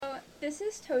This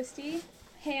is Toasty.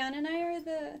 Hayan and I are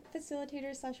the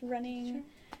facilitators / running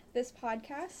this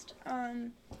podcast.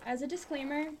 As a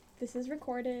disclaimer, this is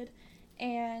recorded,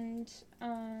 and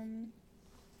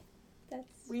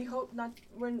that's... We're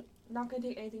not going to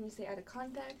take anything you say out of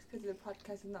context because the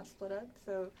podcast is not split up,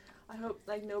 so I hope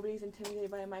nobody's intimidated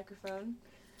by a microphone.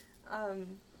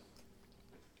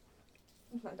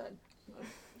 It's not done.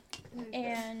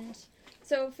 And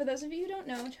so for those of you who don't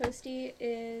know, Toasty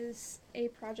is a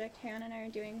project Hayan and I are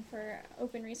doing for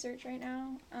open research right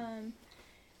now.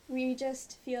 We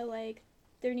just feel like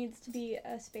there needs to be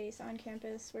a space on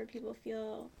campus where people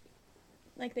feel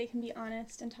like they can be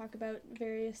honest and talk about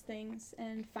various things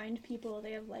and find people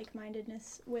they have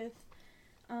like-mindedness with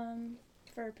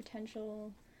for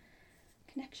potential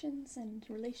connections and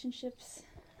relationships.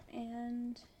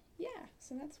 And yeah,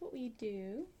 so that's what we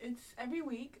do. It's every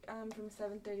week from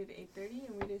 7:30 to 8:30,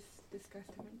 and we just discuss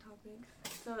different topics.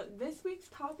 So this week's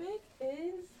topic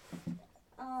is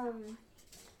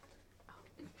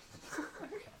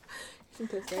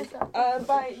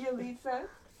by Yalitza,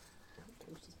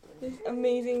 this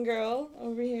amazing girl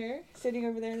over here, sitting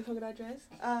over there in the polka dot dress.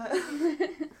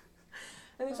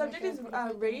 And the subject is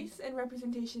race and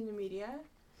representation in the media.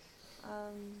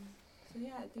 So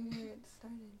yeah, I think we're gonna get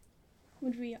started.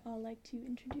 Would we all like to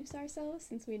introduce ourselves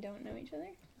since we don't know each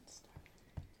other?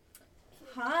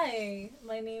 Hi,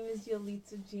 my name is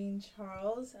Yolita Jean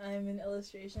Charles. I'm in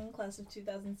illustration, class of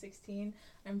 2016.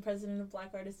 I'm president of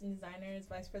Black Artists and Designers,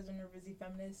 vice president of Rizzy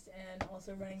Feminist, and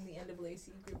also running the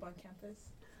NAACP group on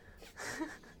campus.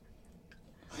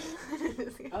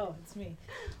 Oh, it's me.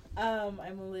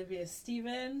 I'm Olivia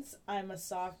Stevens. I'm a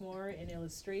sophomore in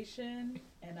illustration,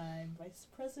 and I'm vice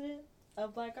president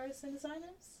of Black Artists and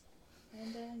Designers.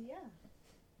 And yeah,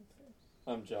 that's it.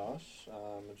 I'm Josh.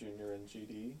 I'm a junior in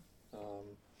GD. Are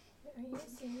you a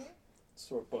senior?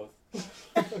 Sort both.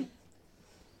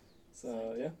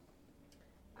 So yeah.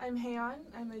 I'm Hayan.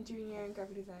 I'm a junior in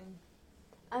graphic design.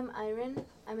 I'm Iron.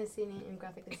 I'm a senior in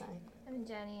graphic design. I'm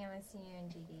Jenny. I'm a senior in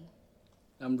GD.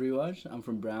 I'm Riwaj. I'm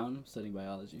from Brown, studying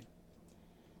biology.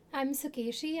 I'm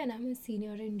Sukeshi, and I'm a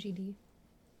senior in GD.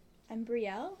 I'm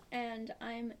Brielle, and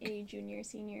I'm a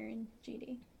junior-senior in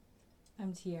GD.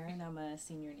 I'm Tiara, and I'm a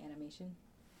senior in animation.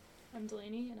 I'm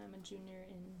Delaney, and I'm a junior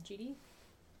in GD.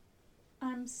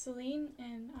 I'm Celine,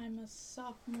 and I'm a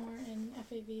sophomore in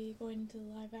FAV going into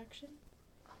live action.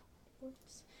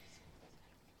 Whoops.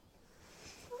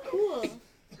 Cool.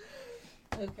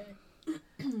 Okay.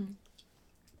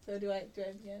 So do I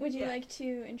begin? Would you like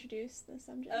to introduce the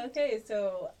subject? Okay,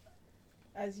 so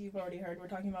as you've already heard, we're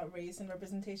talking about race and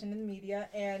representation in the media,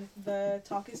 and the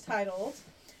talk is titled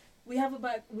We have a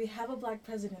black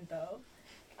president, though.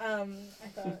 I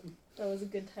thought that was a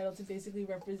good title to basically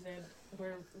represent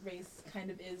where race kind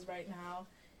of is right now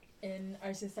in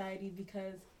our society,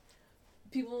 because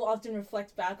people often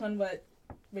reflect back on what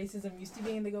racism used to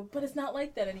be and they go, but it's not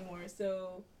like that anymore,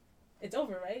 so it's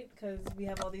over, right? Because we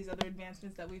have all these other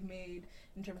advancements that we've made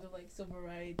in terms of civil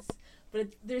rights, but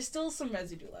there's still some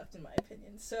residue left, in my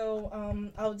opinion. So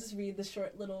I'll just read the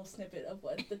short little snippet of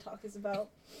what the talk is about.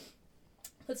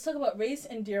 Let's talk about race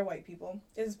and Dear White People.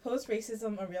 Is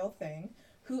post-racism a real thing?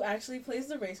 Who actually plays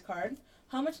the race card?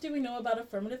 How much do we know about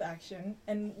affirmative action?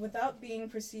 And without being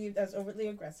perceived as overtly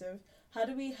aggressive, how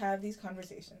do we have these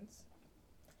conversations?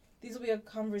 These will be a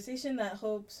conversation that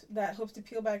hopes to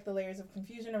peel back the layers of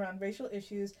confusion around racial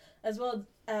issues, as well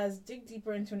as dig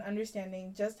deeper into an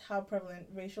understanding just how prevalent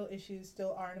racial issues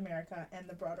still are in America and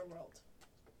the broader world.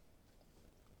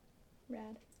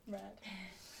 Rad.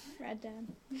 Rad dad.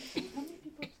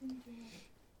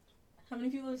 How many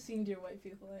people have seen Dear White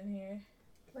People in here?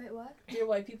 Wait, what? Dear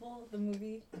White People, the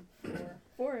movie?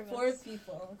 Four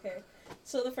people, okay.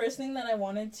 So the first thing that I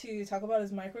wanted to talk about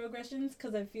is microaggressions,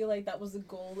 because I feel like that was the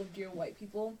goal of Dear White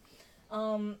People.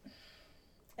 To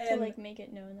make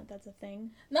it known that that's a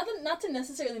thing. Not to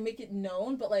necessarily make it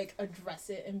known, but address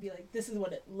it and be like, this is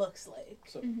what it looks like.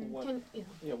 So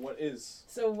what is?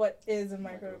 So what is a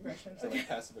microaggression? Is it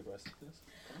passive aggressiveness?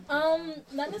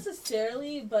 Not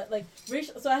necessarily, but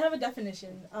racial. So I have a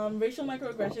definition. Racial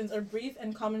microaggressions are brief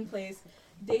and commonplace,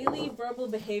 daily verbal,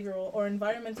 behavioral, or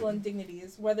environmental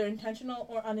indignities, whether intentional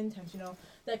or unintentional,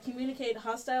 that communicate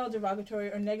hostile,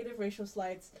 derogatory, or negative racial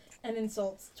slights and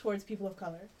insults towards people of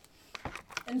color.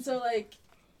 And so,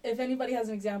 if anybody has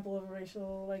an example of a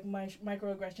racial,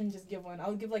 microaggression, just give one.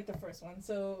 I'll give, the first one.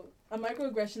 So, a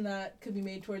microaggression that could be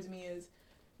made towards me is,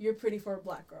 you're pretty for a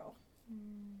black girl.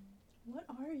 What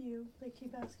are you? They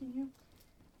keep asking you.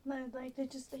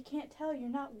 They can't tell. You're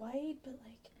not white, but,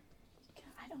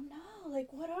 I don't know.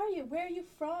 What are you? Where are you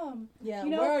from? Yeah,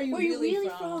 where are you really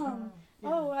from?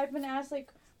 Oh, I've been asked,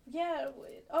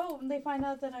 and they find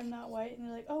out that I'm not white, and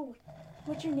they're like, oh,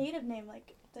 what's your native name?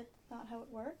 Like, that's not how it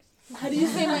works. How do you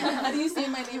say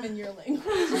my name in your language?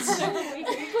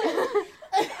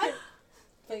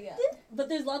 But yeah, but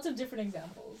there's lots of different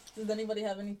examples. Does anybody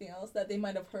have anything else that they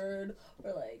might have heard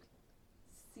or like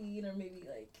seen or maybe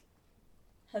like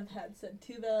have had said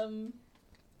to them?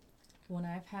 One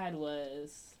I've had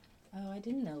was, I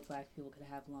didn't know black people could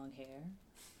have long hair.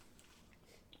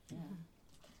 Yeah.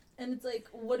 And it's like,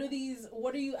 what are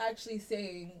you actually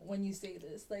saying when you say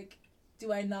this? Like,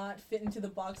 do I not fit into the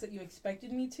box that you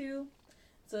expected me to?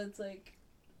 So it's like,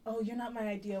 oh, you're not my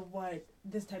idea of what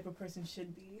this type of person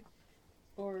should be.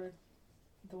 Or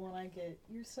the one I get,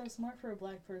 you're so smart for a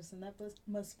black person, that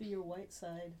must be your white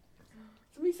side.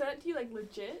 Somebody said it to you, like,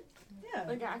 legit? Yeah.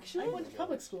 Like, actually? I went to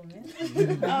public school, man.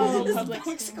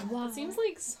 Public school. Wow. It seems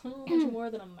like so much more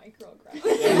than a microaggression.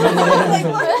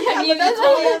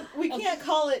 We can't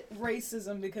call it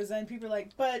racism because then people are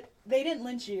like, but they didn't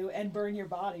lynch you and burn your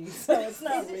body, so it's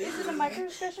not racism. Is it a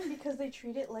microaggression because they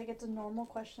treat it like it's a normal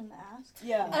question to ask?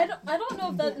 Yeah. I don't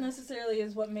know if that necessarily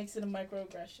is what makes it a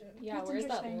microaggression. Yeah, That's where's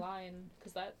that interesting. line?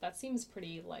 Because that seems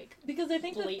pretty, like, Because I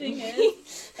think the blatant. thing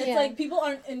is, it's like people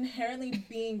aren't inherently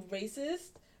being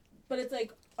racist, but it's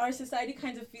like our society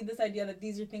kind of feed this idea that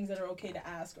these are things that are okay to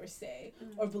ask or say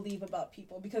or believe about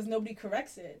people because nobody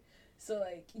corrects it. So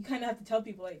like you kind of have to tell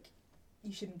people like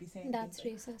you shouldn't be saying That's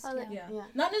things racist. like, Yeah. yeah.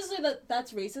 Not necessarily that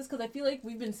that's racist because I feel like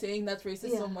we've been saying that's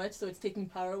racist so much, so it's taking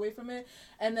power away from it.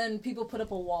 And then people put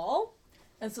up a wall,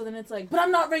 and so then it's like, but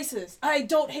I'm not racist. I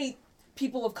don't hate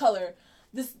people of color.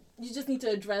 You just need to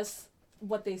address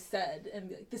what they said and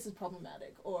be like, this is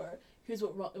problematic, or here's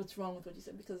what's wrong with what you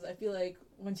said, because I feel like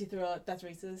once you throw out that's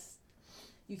racist,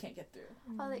 you can't get through.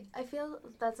 I feel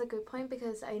that's a good point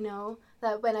because I know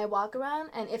that when I walk around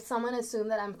and if someone assumes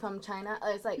that I'm from China,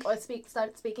 it's like or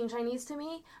start speaking Chinese to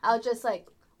me, I'll just like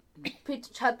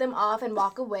shut them off and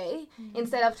walk away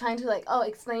instead of trying to like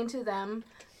explain to them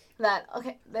that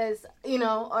okay there's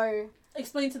or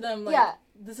explain to them like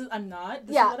this is I'm not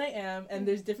this is what I am and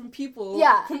there's different people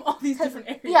from all these different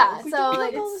areas. So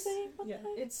like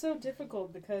it's so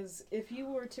difficult because if you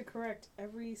were to correct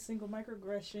every single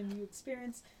microaggression you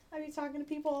experience, I'd be talking to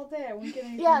people all day. I wouldn't get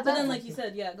anything but then like you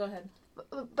said, go ahead.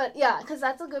 But yeah, because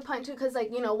that's a good point too. Because like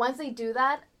once they do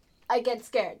that, I get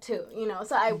scared too.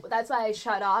 So that's why I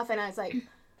shut off and I was like,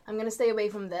 I'm gonna stay away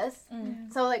from this.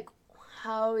 So like,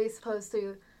 how are we supposed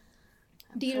to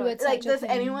deal with like such a does thing?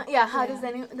 anyone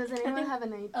does anyone have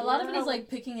an idea? A lot of it is like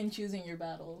picking and choosing your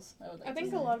battles. I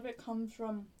think a lot of it comes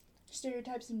from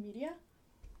stereotypes in media,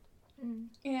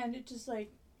 and it just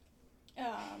like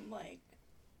I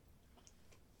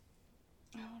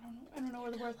don't know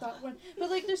where the word thought went, but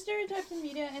like there's stereotypes in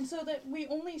media, and so that we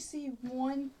only see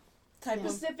one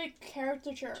specific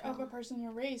caricature of a person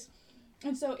or race,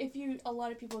 and so a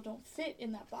lot of people don't fit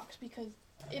in that box because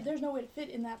there's no way to fit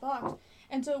in that box.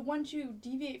 And so once you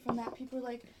deviate from that, people are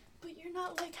like, but you're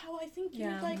not like how I think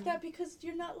you're like that because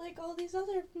you're not like all these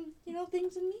other,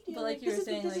 things in media. But like you were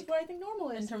saying, this is what I think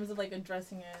normal is. In terms of like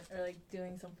addressing it or like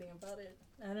doing something about it.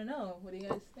 I don't know. What do you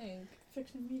guys think?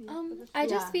 Fixing media. I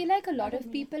just feel like a lot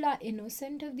of people are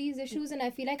innocent of these issues, and I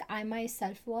feel like I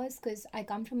myself was, because I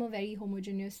come from a very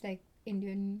homogeneous like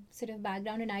Indian sort of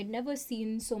background, and I'd never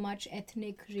seen so much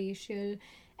ethnic, racial,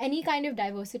 any kind of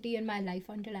diversity in my life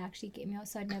until I actually came here,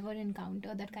 so I'd never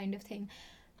encountered that kind of thing.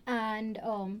 And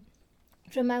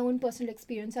from my own personal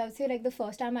experience, I would say like the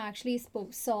first time I actually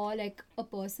saw like a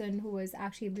person who was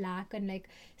actually black and like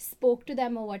spoke to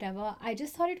them or whatever, I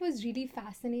just thought it was really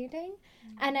fascinating.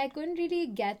 And I couldn't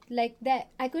really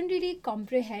I couldn't really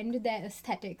comprehend their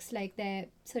aesthetics, like their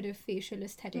sort of facial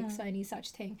aesthetics or any such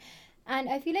thing. And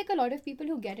I feel like a lot of people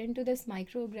who get into this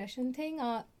microaggression thing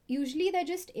are usually they're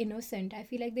just innocent. I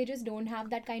feel like they just don't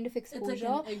have that kind of exposure. It's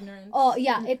like an ignorance. Oh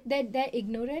yeah, they're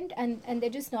ignorant and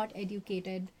they're just not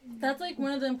educated. That's like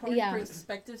one of the important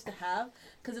perspectives to have,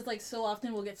 because it's like so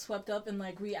often we'll get swept up in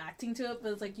like reacting to it,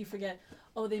 but it's like you forget,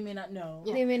 they may not know.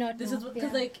 They may not know. This is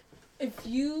because like if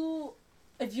you're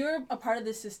a part of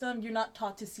this system, you're not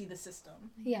taught to see the system.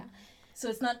 Yeah. So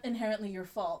it's not inherently your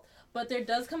fault. But there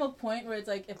does come a point where it's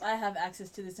like, if I have access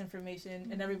to this information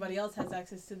and everybody else has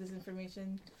access to this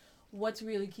information, what's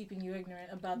really keeping you ignorant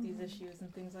about these issues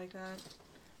and things like that?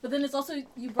 But then it's also,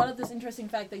 you brought up this interesting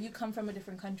fact that you come from a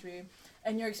different country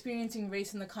and you're experiencing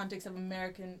race in the context of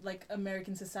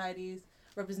American society's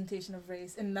representation of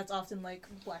race. And that's often like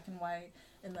black and white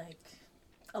and like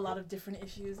a lot of different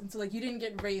issues. And so like you didn't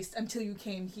get raced until you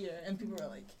came here and people were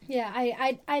like... Yeah,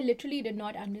 I literally did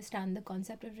not understand the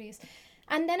concept of race.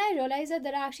 And then I realized that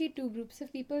there are actually two groups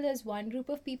of people. There's one group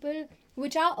of people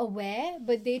which are aware,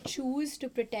 but they choose to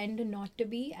pretend not to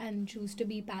be and choose to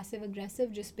be passive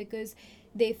aggressive just because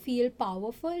they feel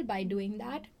powerful by doing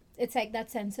that. It's like that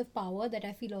sense of power that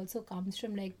I feel also comes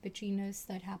from like bitchiness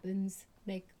that happens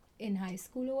like in high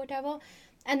school or whatever.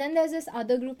 And then there's this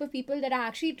other group of people that are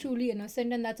actually truly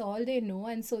innocent and that's all they know,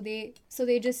 and so they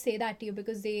just say that to you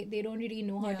because they don't really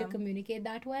know how to communicate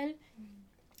that well.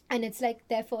 And it's like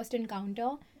their first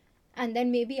encounter, and then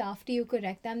maybe after you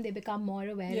correct them they become more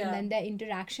aware, and then their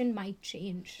interaction might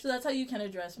change. So that's how you can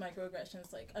address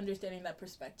microaggressions, like understanding that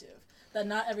perspective, that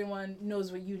not everyone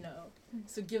knows what you know.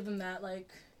 So give them that, like,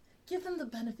 give them the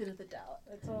benefit of the doubt.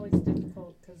 It's always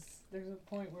difficult because there's a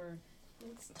point where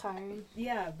it's tiring.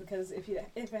 Yeah, because if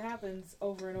it happens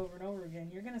over and over and over again,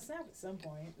 you're gonna snap at some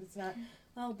point. It's not,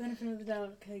 oh, benefit of the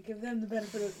doubt. Okay, give them the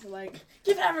benefit of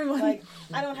give everyone. Like,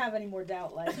 I don't have any more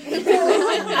doubt. Like I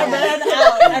ran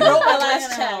out. I wrote my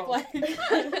last check.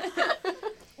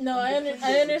 No, I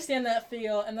understand that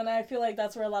feel, and then I feel like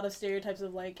that's where a lot of stereotypes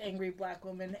of like angry black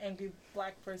woman, angry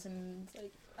black person,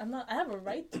 like I have a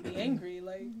right to be angry.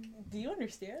 Like, do you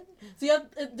understand? So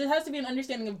there has to be an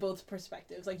understanding of both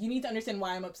perspectives. Like, you need to understand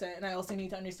why I'm upset, and I also need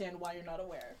to understand why you're not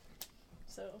aware.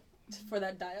 So, for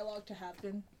that dialogue to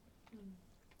happen.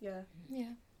 Yeah.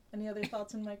 Yeah. Any other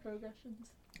thoughts on microaggressions?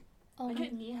 I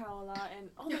get ni hao a lot, and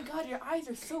oh my god, your eyes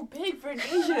are so big for an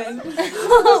Asian.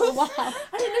 Oh, wow.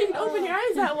 I didn't know you could open your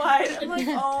eyes that wide. I'm like,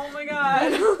 oh my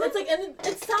god. It's like, and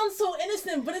it sounds so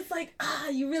innocent, but it's like,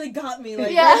 you really got me,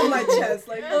 like, right in my chest,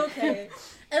 like, okay.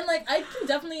 And like,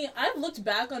 I've looked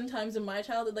back on times in my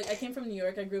childhood, like, I came from New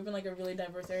York, I grew up in like a really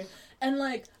diverse area, and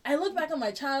like, I look back on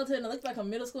my childhood, and I look back on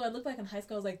middle school, I look back on high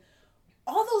school, I was like,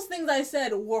 all those things I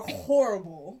said were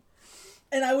horrible,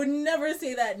 and I would never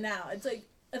say that now. It's like,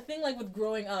 a thing like with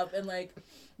growing up and like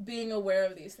being aware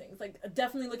of these things, like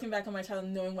definitely looking back on my childhood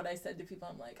and knowing what I said to people,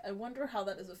 I'm like, I wonder how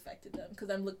that has affected them, because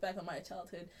I'm look back on my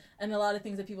childhood and a lot of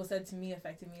things that people said to me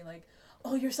affected me, like,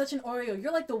 oh, you're such an Oreo,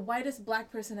 you're like the whitest black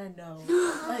person I know.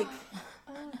 Like,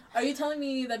 are you telling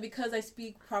me that because I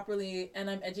speak properly and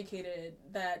I'm educated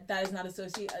that is not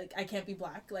associated, like, I can't be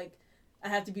black, like I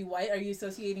have to be white? Are you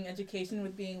associating education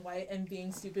with being white and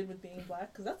being stupid with being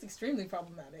black? Because that's extremely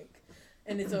problematic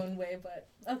in its own way, but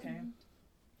okay.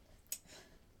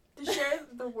 To share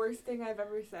the worst thing I've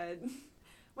ever said,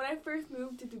 when I first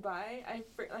moved to Dubai, I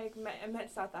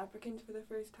met South Africans for the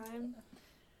first time,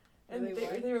 and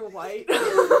they were white.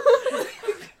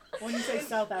 When you say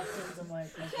South Africans, I'm like,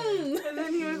 okay. And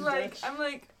then he was like, I'm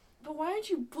like, but why aren't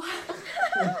you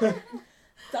black?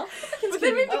 But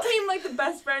then we became like the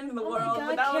best friends in the world,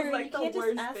 but that was like the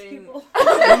worst thing.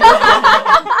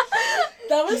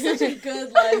 That was such a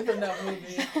good line from that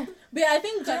movie. But yeah, I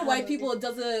think Dear White People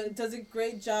does a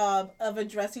great job of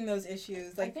addressing those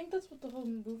issues. Like, I think that's what the whole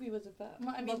movie was about.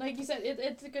 I mean, like you said,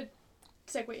 it's a good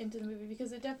segue into the movie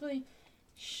because it definitely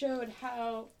showed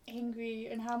how angry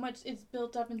and how much it's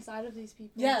built up inside of these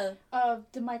people. Yeah. Of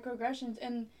the microaggressions,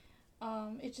 and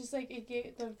it's just like it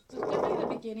gave definitely the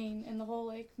beginning and the whole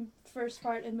like first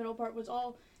part and middle part was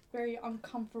all very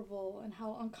uncomfortable, and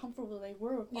how uncomfortable they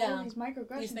were with all of these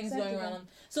microaggressions. These things going around.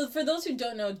 So for those who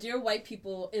don't know, Dear White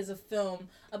People is a film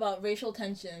about racial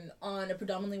tension on a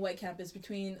predominantly white campus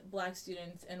between black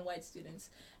students and white students.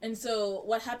 And so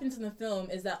what happens in the film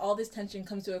is that all this tension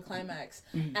comes to a climax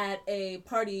at a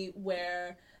party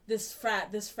where this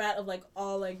frat of like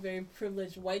all like very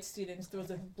privileged white students throws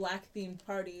a black themed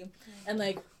party, and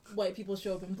like white people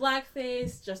show up in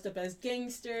blackface, dressed up as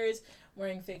gangsters,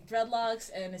 wearing fake dreadlocks,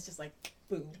 and it's just like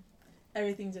boom,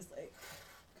 everything just like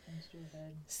comes to a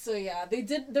head. So yeah, they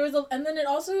did. And then it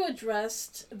also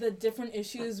addressed the different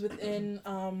issues within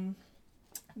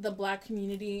the black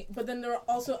community, but then there were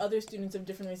also other students of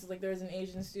different races. Like there was an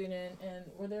Asian student, and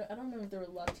I don't remember if there were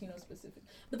Latino specific,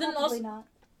 but then probably also not.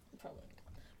 Probably.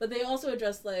 But they also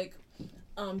addressed like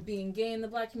being gay in the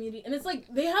black community, and it's like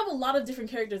they have a lot of different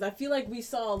characters. I feel like we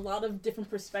saw a lot of different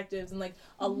perspectives, and like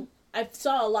I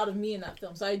saw a lot of me in that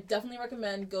film, so I definitely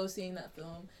recommend go seeing that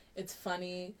film. It's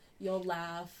funny, you'll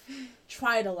laugh,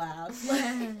 try to laugh.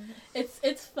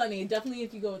 It's funny, definitely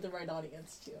if you go with the right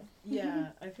audience too. Yeah,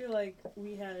 I feel like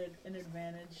we had an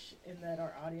advantage in that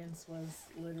our audience was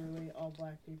literally all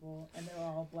black people, and they were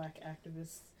all black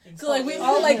activists. So like we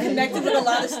all like connected with a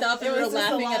lot of stuff, and we were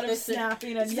laughing at this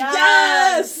snapping and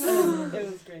yes, it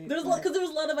was great. Because there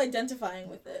was a lot of identifying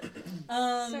with it.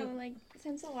 So like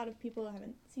since a lot of people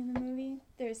haven't seen the movie,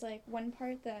 there's like one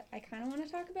part that I kind of want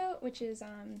to talk about, which is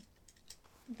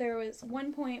there was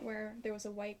one point where there was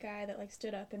a white guy that like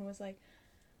stood up and was like,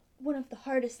 one of the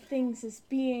hardest things is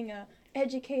being a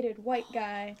educated white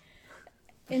guy.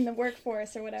 in the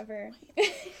workforce or whatever.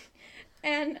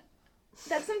 And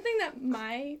that's something that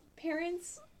my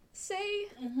parents say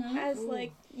as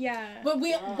like, But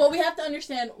we have to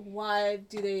understand, why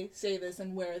do they say this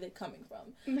and where are they coming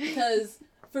from? Because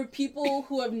for people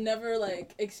who have never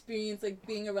like experienced like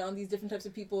being around these different types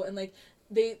of people, and like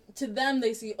they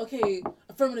see, okay,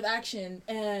 affirmative action,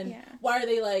 and why are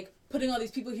they like putting all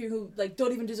these people here who like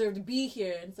don't even deserve to be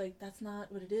here? And it's like, that's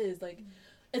not what it is. Like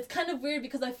it's kind of weird,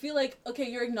 because I feel like, okay,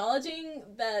 you're acknowledging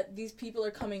that these people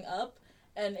are coming up,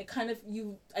 and it kind of,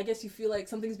 I guess you feel like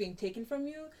something's being taken from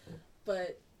you,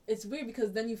 but it's weird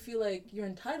because then you feel like you're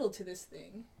entitled to this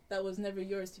thing that was never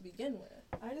yours to begin with.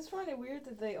 I just find it weird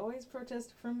that they always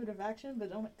protest affirmative action but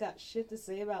don't got shit to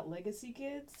say about legacy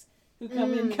kids who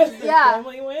come in because their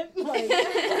family went. Like,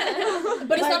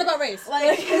 but it's not about race.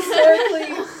 Like,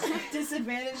 historically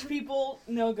disadvantaged people,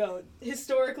 no go.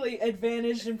 Historically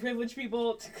advantaged and privileged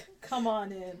people, come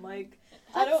on in. Like,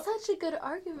 that's such a good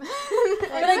argument.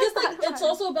 But I guess like it's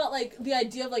also about like the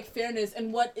idea of like fairness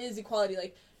and what is equality.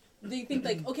 Like, they think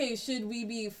like, okay, should we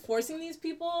be forcing these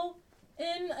people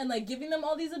in and like giving them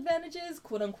all these advantages,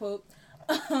 quote unquote,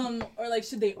 or like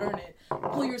should they earn it?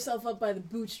 Pull yourself up by the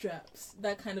bootstraps,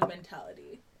 that kind of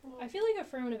mentality. I feel like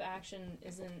affirmative action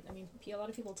isn't. I mean, a lot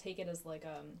of people take it as like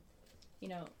you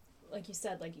know, like you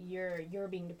said, like you're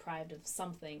being deprived of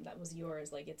something that was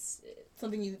yours. Like it's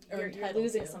something you're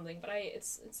losing to. something. But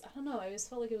it's I don't know. I always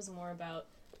felt like it was more about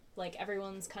like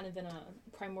everyone's kind of in a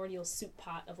primordial soup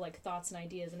pot of like thoughts and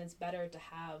ideas, and it's better to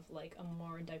have like a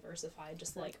more diversified,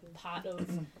 just like pot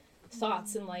of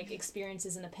thoughts and like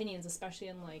experiences and opinions, especially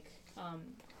in like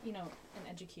you know, an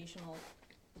educational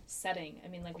setting. I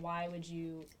mean, like, why would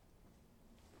you?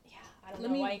 I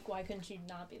don't know, why couldn't you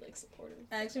not be, like, supportive?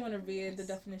 I actually want to read the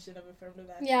definition of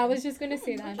affirmative action. Yeah, I was just going to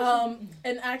say that.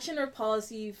 An action or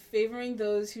policy favoring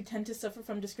those who tend to suffer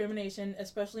from discrimination,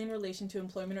 especially in relation to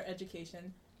employment or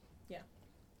education. Yeah.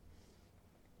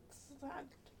 Why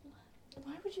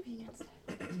would you be against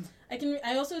it?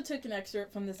 I also took an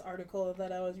excerpt from this article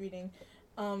that I was reading,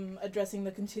 addressing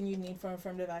the continued need for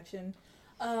affirmative action.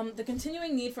 The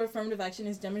continuing need for affirmative action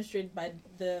is demonstrated by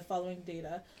the following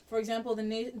data. For example,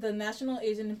 the National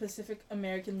Asian and Pacific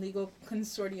American Legal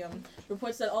Consortium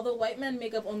reports that although white men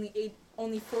make up only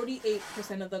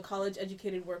 48% of the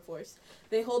college-educated workforce,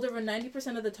 they hold over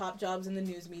 90% of the top jobs in the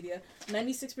news media,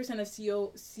 96% of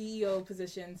CEO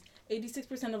positions,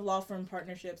 86% of law firm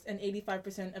partnerships, and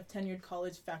 85% of tenured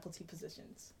college faculty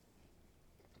positions.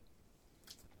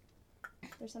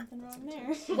 There's something wrong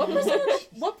there. What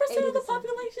percent of the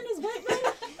population is white men?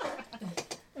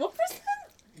 What percent?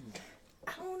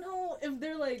 I don't know if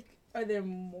they're like, are there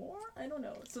more? I don't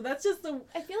know. So that's just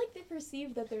I feel like they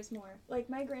perceive that there's more. Like,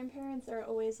 my grandparents are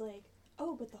always like,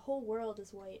 oh, but the whole world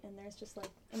is white, and there's just like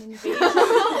an invasion.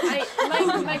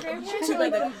 My grandparents are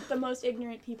like the most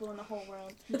ignorant people in the whole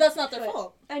world. But that's not their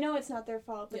fault. I know it's not their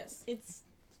fault, but yes.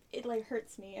 It like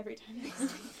hurts me every time I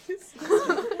see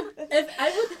If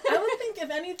I would think, if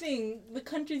anything, the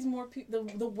country's more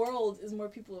the world is more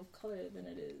people of color than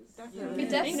it is. Definitely.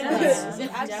 It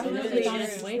absolutely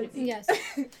is. Yes.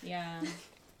 Yeah.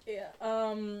 Yeah.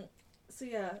 So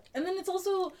yeah, and then it's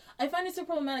also, I find it so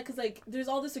problematic because like there's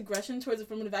all this aggression towards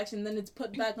affirmative action, and then it's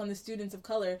put back on the students of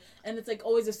color, and it's like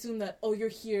always assumed that, oh, you're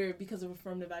here because of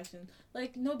affirmative action.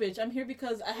 Like, no, bitch, I'm here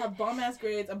because I have bomb ass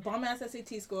grades, a bomb ass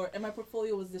SAT score, and my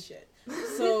portfolio was the shit.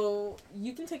 So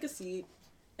you can take a seat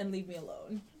and leave me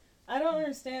alone. I don't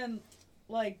understand.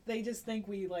 Like, they just think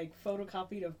we, like,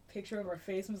 photocopied a picture of our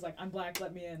face and was like, I'm black,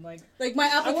 let me in. Like my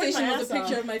application was a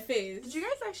picture of my face. Did you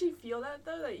guys actually feel that,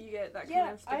 though? That you get that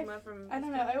kind of stigma from... I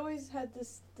don't know. I always had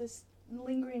this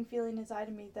lingering feeling inside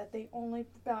of me that they only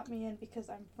got me in because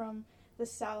I'm from the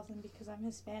South and because I'm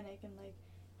Hispanic. And, like,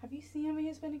 have you seen how many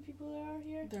Hispanic people there are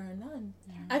here? There are none.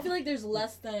 I feel like there's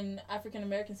less than African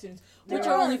American students, which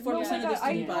are only 4% of the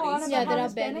student bodies. Yeah, there are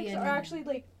Hispanics are actually,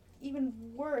 like, even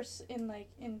worse in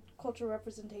cultural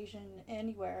representation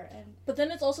anywhere. But then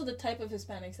it's also the type of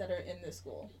Hispanics that are in this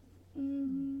school.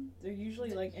 Mm-hmm. They're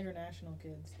usually like international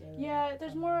kids. Yeah,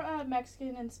 there's more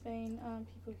Mexican and Spain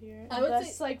people here. I would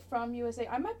that's say, like from USA.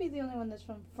 I might be the only one that's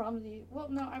from the. Well,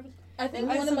 no, I think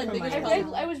one of my biggest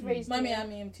problems. I was raised. Miami, I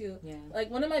am too. Yeah. Like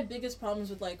one of my biggest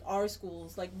problems with like our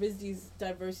schools, like RISD's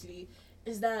diversity,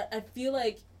 is that I feel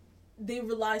like they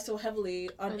rely so heavily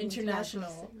on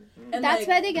international. And that's like,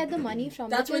 where they get the money from.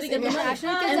 That's where they get the money.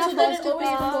 International kids And are so then forced to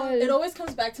pay full. it always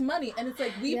comes back to money. And it's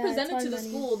like, we Yeah, presented it's to all the money.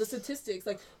 school the statistics.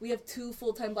 Like, we have 2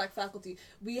 full-time black faculty.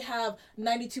 We have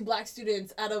 92 black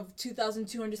students out of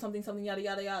 2,200 something, yada,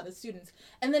 yada, yada, students.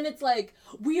 And then it's like,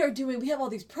 we have all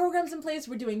these programs in place.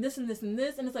 We're doing this and this and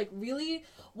this. And it's like, really?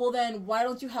 Well, then why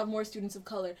don't you have more students of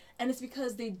color? And it's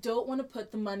because they don't want to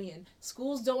put the money in.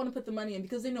 Schools don't want to put the money in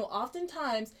because they know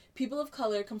oftentimes people of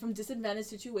color come from disadvantaged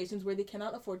situations where they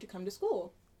cannot afford to come to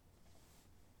school.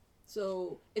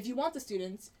 So if you want the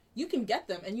students, you can get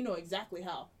them, and you know exactly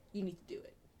how you need to do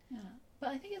it. Yeah, but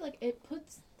I think it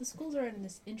puts the schools are in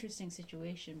this interesting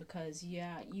situation because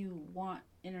you want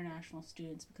international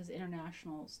students because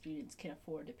international students can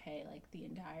afford to pay like the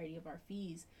entirety of our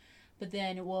fees, but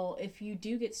then if you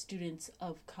do get students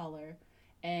of color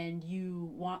and you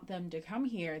want them to come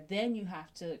here, then you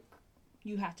have to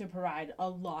provide a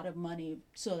lot of money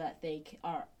so that they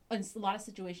are. In a lot of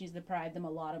situations, they provide them a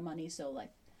lot of money so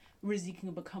like RISD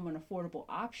can become an affordable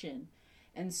option.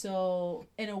 And so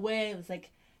in a way it's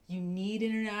like you need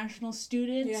international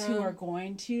students who are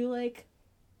going to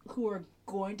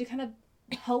kind of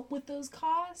help with those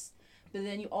costs, but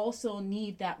then you also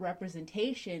need that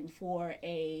representation for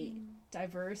a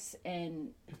diverse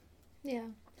and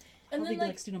And then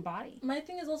like student body. My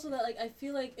thing is also that like I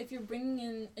feel like if you're bringing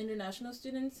in international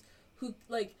students who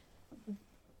like,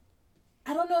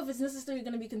 I don't know if it's necessarily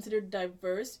going to be considered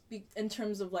diverse in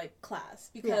terms of like class,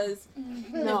 because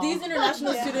if these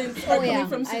international students are coming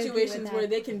from situations where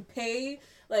they can pay,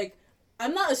 like,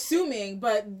 I'm not assuming,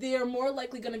 but they're more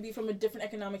likely going to be from a different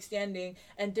economic standing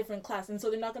and different class, and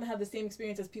so they're not going to have the same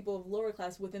experience as people of lower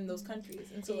class within those countries.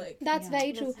 And so like that's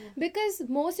very true, because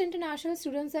most international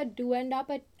students that do end up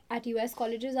at US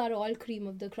colleges are all cream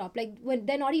of the crop. Like, when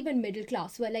they're not even middle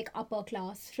class, we're like upper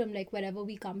class from like wherever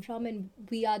we come from, and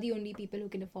we are the only people who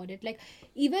can afford it. Like,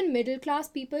 even middle class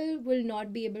people will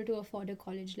not be able to afford a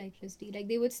college like RISD. Like,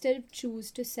 they would still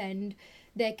choose to send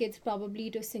their kids probably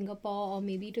to Singapore or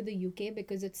maybe to the UK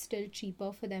because it's still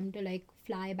cheaper for them to like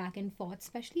fly back and forth,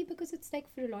 especially because it's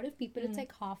like for a lot of people it's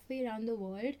like halfway around the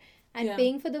world, and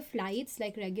paying for the flights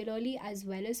like regularly as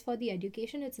well as for the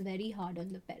education, it's very hard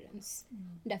on the parents.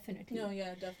 Definitely. No,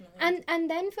 yeah, definitely. And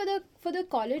then for the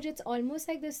college, it's almost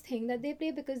like this thing that they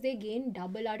play because they gain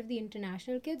double out of the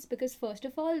international kids, because first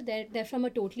of all they're from a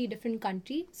totally different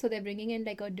country, so they're bringing in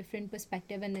like a different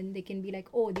perspective, and then they can be like,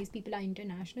 oh, these people are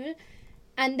international,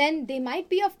 and then they might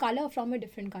be of color from a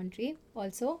different country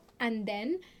also, and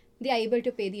then they are able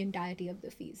to pay the entirety of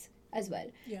the fees as well.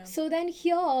 Yeah. So then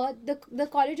here, the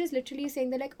college is literally saying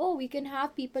they're like, oh, we can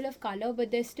have people of color,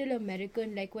 but they're still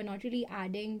American. Like, we're not really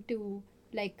adding to,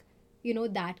 like, you know,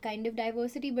 that kind of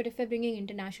diversity. But if we're bringing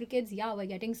international kids, we're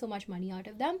getting so much money out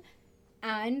of them.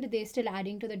 And they're still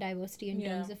adding to the diversity in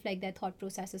terms of, like, their thought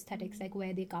process, aesthetics, like,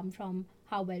 where they come from,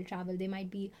 how well-traveled they might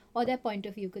be, or their point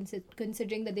of view,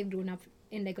 considering that they've grown up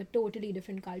in, like, a totally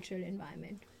different cultural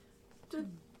environment. To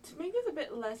make this a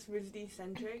bit less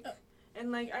RISD-centric... And,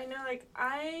 like, I know, like,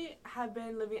 I have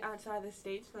been living outside the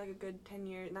States for, like, a good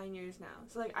 9 years now.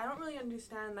 So, like, I don't really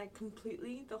understand, like,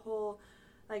 completely the whole,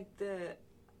 like, the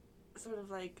sort of,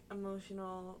 like,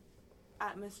 emotional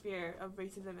atmosphere of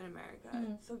racism in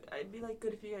America. So it'd be, like,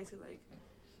 good if you guys could, like,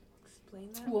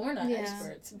 explain that. Well, we're not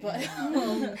experts, but...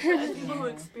 as people who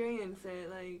experience it,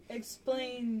 like...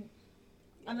 Explain...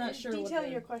 I'm not sure. Detail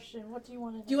your question. What do you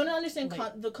want to know? Do you want to understand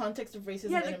the context of racism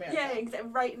in America? Yeah, exactly.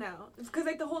 Right now. It's because,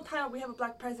 like, the whole time we have a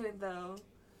black president, though.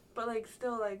 But, like,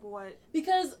 still, like, what?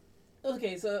 Because,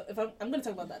 okay, so if I'm going to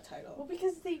talk about that title. Well,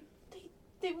 because they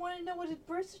want to know what his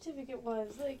birth certificate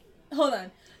was. Like, hold on.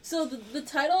 So the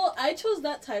title, I chose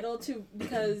that title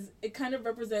because it kind of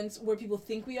represents where people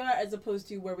think we are as opposed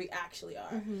to where we actually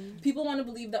are. Mm-hmm. People want to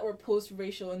believe that we're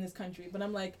post-racial in this country, but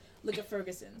I'm like, look at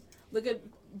Ferguson. Look at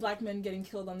black men getting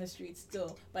killed on the streets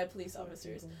still by police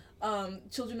officers.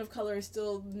 Children of color are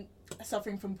still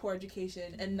suffering from poor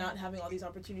education and not having all these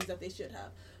opportunities that they should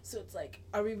have. So it's like,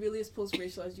 are we really as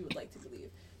post-racial as you would like to believe?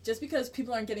 Just because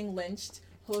people aren't getting lynched,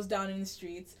 hosed down in the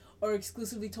streets, or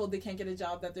exclusively told they can't get a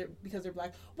job because they're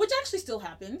black, which actually still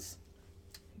happens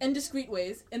in discrete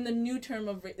ways in the new type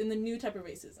of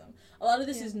racism. A lot of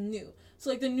this is new. So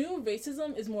like the new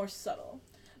racism is more subtle.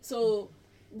 So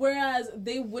whereas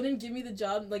they wouldn't give me the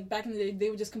job, like back in the day, they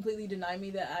would just completely deny me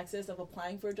the access of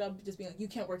applying for a job, just being like, you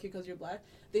can't work here because you're black.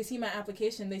 They see my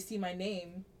application, they see my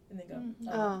name, and they go,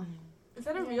 oh. Is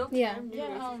that a real term?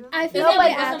 Yeah. I feel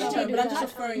like they actually do that.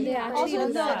 They actually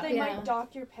do that. They might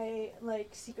dock your pay, like,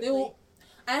 secretly.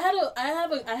 I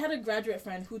had a graduate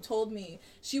friend who told me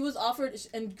she was offered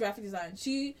in graphic design.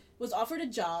 She was offered a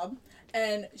job,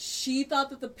 and she thought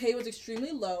that the pay was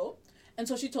extremely low, and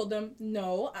so she told them,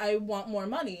 no, I want more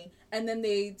money. And then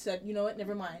they said, you know what,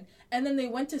 never mind. And then they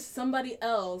went to somebody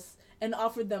else and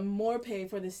offered them more pay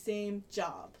for the same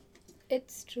job.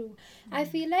 It's true. I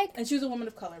feel like... And she was a woman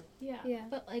of color. Yeah.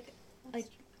 But, like,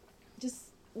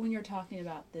 just when you're talking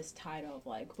about this title of,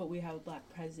 like, but we have a black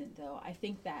president, though, I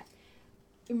think that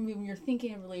when you're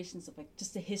thinking in relations of, like,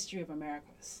 just the history of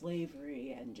America,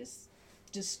 slavery and just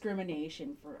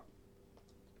discrimination for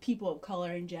people of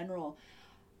color in general,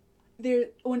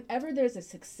 whenever there's a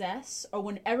success or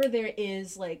whenever there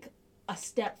is, like, a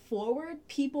step forward,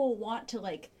 people want to,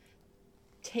 like,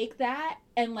 take that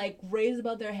and, like, raise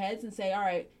above their heads and say, all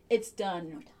right, it's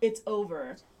done. It's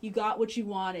over. You got what you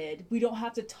wanted. We don't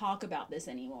have to talk about this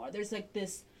anymore. There's, like,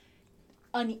 this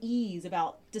unease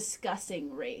about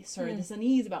discussing race or this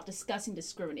unease about discussing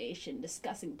discrimination,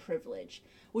 discussing privilege.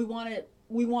 We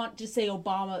want to say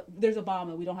Obama, there's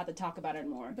Obama, we don't have to talk about it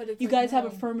anymore. But you guys have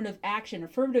affirmative action.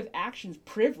 Affirmative action's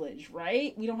privilege,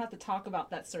 right? We don't have to talk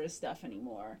about that sort of stuff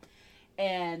anymore.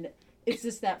 And it's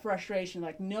just that frustration,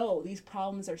 like, no, these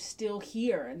problems are still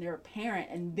here and they're apparent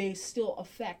and they still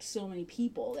affect so many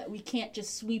people that we can't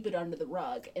just sweep it under the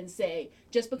rug and say,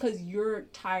 just because you're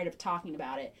tired of talking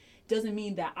about it doesn't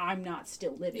mean that I'm not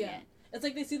still living it. It's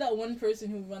like they see that one person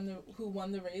who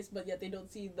won the race, but yet they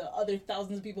don't see the other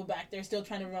thousands of people back there still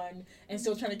trying to run and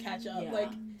still trying to catch up. Yeah.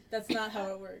 Like, that's not how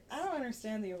it works. I don't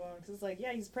understand the Obama, because it's like,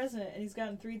 yeah, he's president, and he's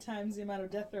gotten 3 times the amount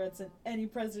of death threats than any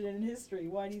president in history.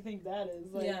 Why do you think that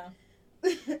is? Like,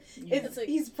 it's like,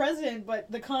 he's president, but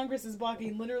the Congress is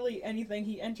blocking literally anything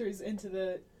he enters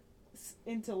into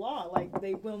law. Like,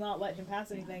 they will not let him pass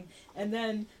anything. And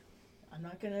then, I'm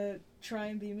not gonna try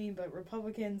and be mean, but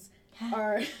Republicans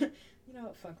are... You know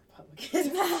what? Fuck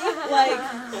Republicans. Like,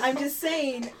 I'm just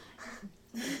saying.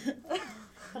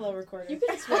 Hello, recorder. You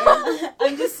can swear.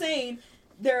 I'm just saying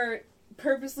they're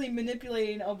purposely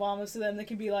manipulating Obama so then they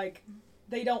can be like,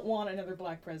 they don't want another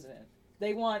black president.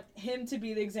 They want him to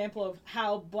be the example of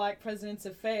how black presidents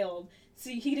have failed.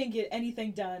 See, he didn't get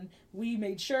anything done. We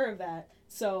made sure of that.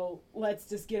 So let's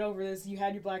just get over this. You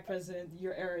had your black president.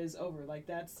 Your era is over. Like,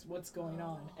 that's what's going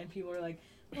on. And people are like,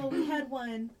 well, we had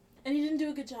one. And he didn't do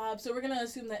a good job, so we're going to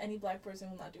assume that any black person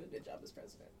will not do a good job as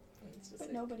president. But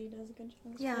like, nobody does a good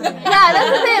job. Yeah. Yeah,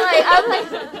 that's the thing. Like, I'm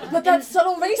like... But that's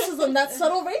subtle racism. That's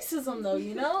subtle racism, though,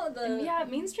 you know?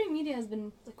 Mainstream media has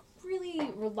been, like,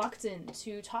 really reluctant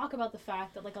to talk about the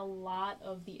fact that, like, a lot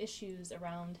of the issues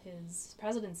around his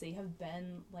presidency have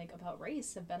been, like, about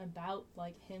race, have been about,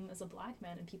 like, him as a black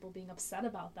man and people being upset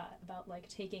about that, about, like,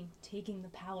 taking the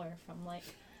power from, like...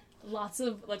 lots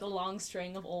of, like, a long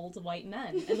string of old white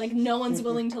men. And, like, no one's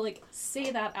willing to, like, say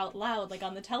that out loud, like,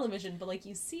 on the television, but, like,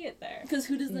 you see it there. Because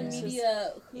who does the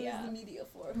media, who is the media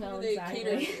for? Who do they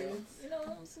cater to? You know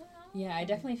what I'm saying? Yeah, I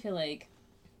definitely feel like,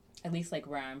 at least, like,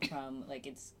 where I'm from, like,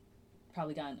 it's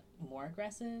probably gotten more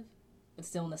aggressive, but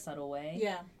still in a subtle way.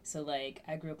 Yeah. So, like,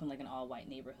 I grew up in, like, an all-white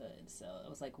neighborhood, so it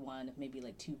was, like, one of maybe,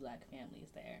 like, 2 black families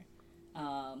there.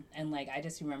 And, like, I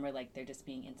just remember, like, there just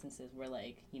being instances where,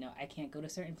 like, you know, I can't go to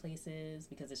certain places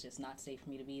because it's just not safe for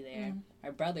me to be there. My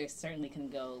brother certainly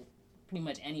couldn't go pretty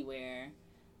much anywhere.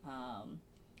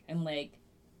 And, like,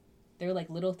 there are, like,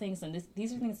 little things, and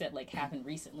these are things that, like, happened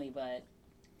recently, but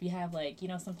if you have, like, you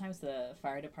know, sometimes the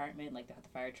fire department, like, they have the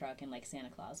fire truck, and, like, Santa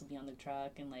Claus will be on the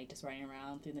truck and, like, just riding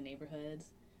around through the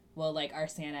neighborhoods. Well, like, our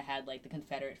Santa had, like, the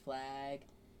Confederate flag.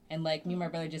 And, like, me and my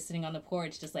brother just sitting on the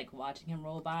porch, just, like, watching him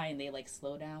roll by, and they, like,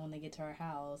 slow down when they get to our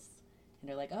house. And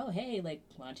they're like, oh, hey, like,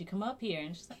 why don't you come up here?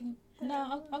 And she's like,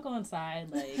 no, I'll go inside,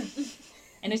 like.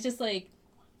 And it's just, like,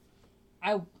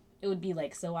 it would be,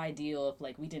 like, so ideal if,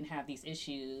 like, we didn't have these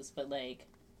issues, but, like,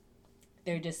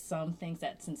 there are just some things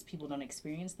that, since people don't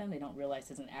experience them, they don't realize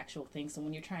it's an actual thing. So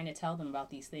when you're trying to tell them about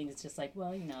these things, it's just like,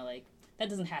 well, you know, like, that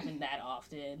doesn't happen that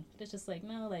often. It's just like,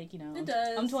 no, like, you know, it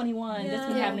does. I'm 21. Yeah. This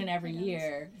is happening every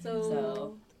year.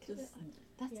 So just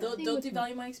don't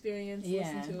devalue my experience.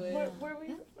 Listen to it. Where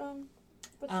we?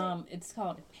 It's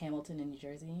called Hamilton in New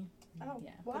Jersey. Oh,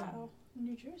 yeah. Wow.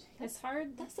 New Jersey. It's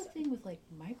hard. That's the thing with, like,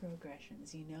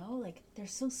 microaggressions, you know? Like, they're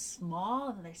so small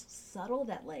and they're so subtle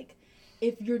that, like,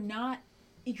 if you're not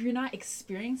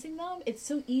experiencing them, it's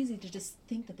so easy to just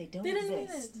think that they don't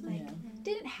exist. Like,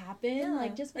 didn't happen. Yeah.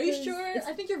 Like, just are you sure?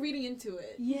 I think you're reading into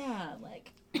it. Yeah,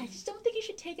 like, I just don't think you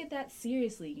should take it that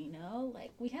seriously, you know?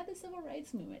 Like, we had the civil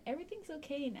rights movement. Everything's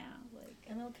okay now.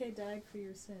 Like, MLK died for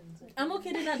your sins. MLK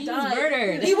did not die. He was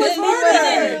murdered. He was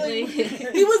murdered.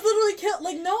 He was literally killed.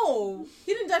 Like, no.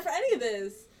 He didn't die for any of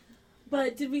this.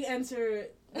 But did we answer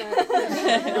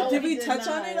Did we touch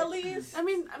on it at least? I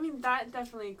mean that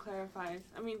definitely clarifies.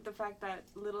 I mean the fact that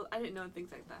I didn't know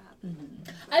things like that happened.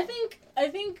 Mm-hmm. I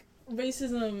think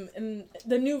racism and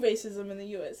the new racism in the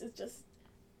U.S. is just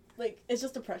it's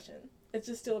just oppression. It's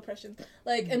just still oppression.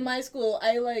 Like in my school,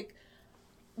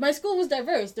 my school was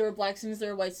diverse. There were black students, there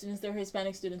were white students, there were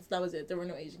Hispanic students. That was it. There were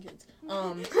no Asian kids.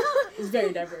 It was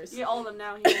very diverse. Yeah, all of them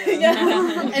now. Here.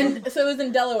 Yeah. And so it was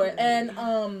in Delaware, and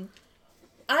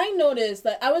I noticed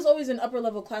that I was always in upper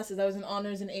level classes. I was in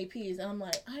honors and APs, and I'm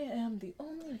like, I am the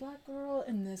only black girl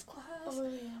in this class. Oh,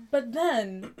 yeah. But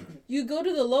then you go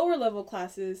to the lower level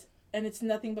classes, and it's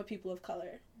nothing but people of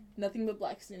color. Nothing but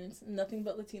black students, nothing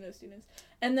but Latino students.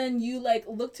 And then you,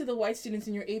 look to the white students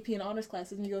in your AP and honors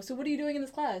classes, and you go, so what are you doing in this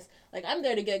class? I'm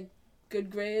there to get good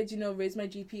grades, raise my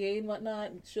GPA and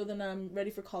whatnot, show them I'm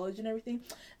ready for college and everything.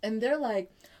 And they're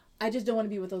like, I just don't want to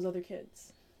be with those other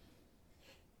kids.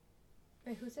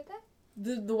 Wait, who said that?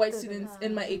 The white students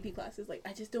in my AP classes.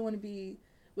 I just don't want to be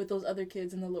with those other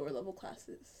kids in the lower level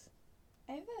classes.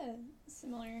 I have a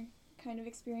similar kind of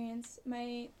experience.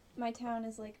 My town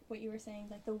is what you were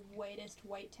saying, the whitest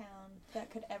white town that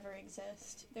could ever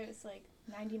exist. There's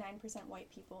 99% white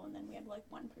people, and then we had 1%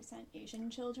 Asian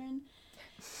children.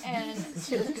 And what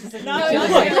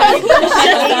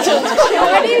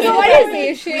is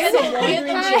Asian?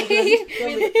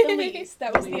 The Lees.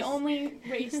 That was the only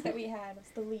race that we had,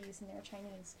 was the Lees, and they were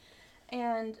Chinese.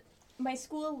 And my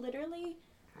school literally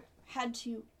had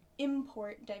to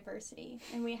import diversity,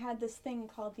 and we had this thing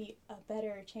called the A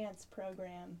Better Chance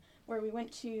program, where we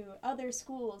went to other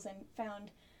schools and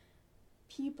found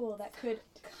people that could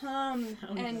come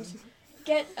and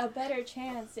get a better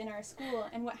chance in our school.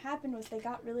 And what happened was they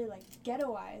got really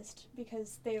ghettoized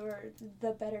because they were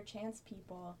the better chance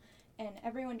people, and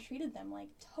everyone treated them like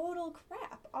total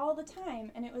crap all the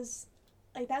time. And it was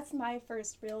that's my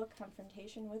first real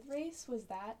confrontation with race, was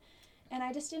that. And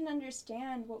I just didn't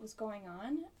understand what was going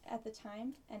on at the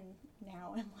time. And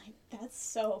now I'm that's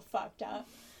so fucked up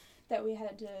that we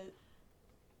had to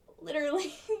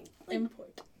literally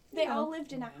import. They all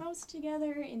lived in a house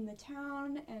together in the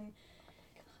town, and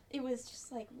it was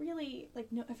just really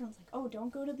no. Everyone's oh,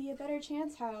 don't go to the A Better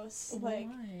Chance house. Why?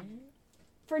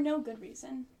 For no good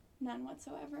reason, none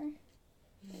whatsoever.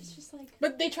 It's just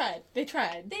But they tried. They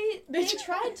tried. They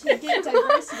tried to get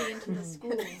diversity into the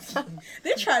schools.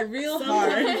 They tried real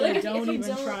hard. They don't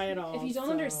even try at all. If you don't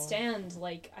understand,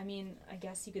 I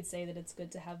guess you could say that it's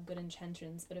good to have good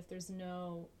intentions, but if there's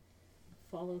no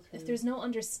follow through, if there's no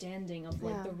understanding of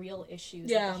the real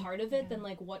issues at the heart of it, then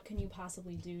what can you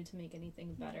possibly do to make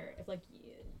anything better? If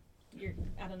you're,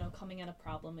 I don't know, coming at a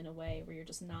problem in a way where you're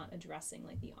just not addressing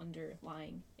the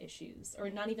underlying issues, or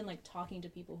not even talking to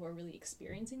people who are really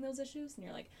experiencing those issues, and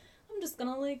you're I'm just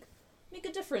gonna make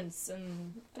a difference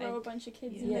and throw a bunch of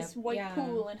kids in this white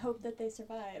pool and hope that they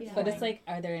survive. But it's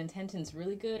are their intentions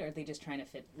really good, or are they just trying to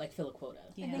fill a quota?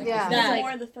 I think it's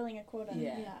more the filling a quota.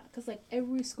 Yeah, because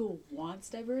every school wants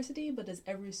diversity, but does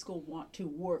every school want to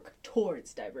work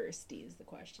towards diversity is the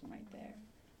question right there.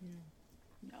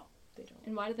 No, they don't.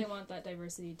 And why do they want that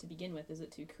diversity to begin with? Is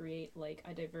it to create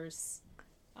a diverse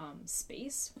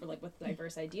space for with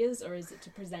diverse ideas, or is it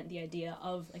to present the idea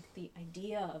of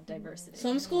diversity?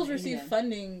 Some schools receive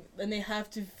funding, and they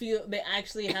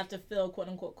actually have to fill quote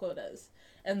unquote quotas,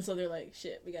 and so they're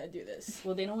shit, we gotta do this.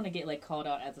 Well, they don't want to get called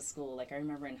out as a school. I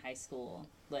remember in high school,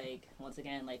 once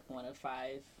again, one of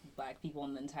 5 black people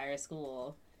in the entire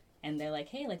school, and they're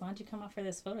hey, why don't you come out for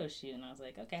this photo shoot? And I was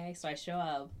okay. So I show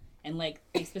up, and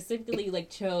they specifically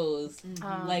chose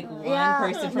one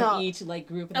person from each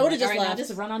group. And I would have just laughed.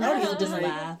 Just run on the field, just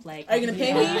laugh. Are you gonna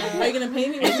pay me? Are you gonna pay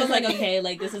me? It's just okay,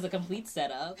 this is a complete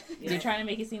setup. You're trying to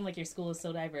make it seem your school is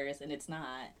so diverse, and it's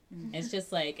not. It's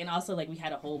just and also we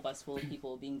had a whole bus full of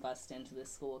people being bused into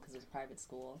this school because it's a private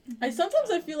school. I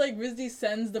feel RISD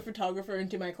sends the photographer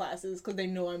into my classes because they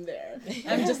know I'm there.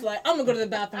 I'm just I'm gonna go to the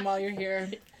bathroom while you're here.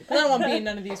 I don't want to be in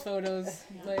none of these photos.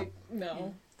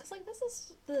 No.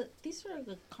 Because these are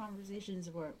the conversations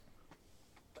where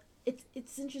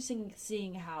it's interesting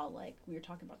seeing how we were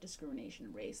talking about discrimination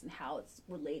and race and how it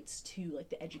relates to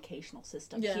the educational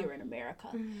system here in America.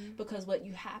 Because what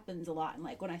happens a lot, and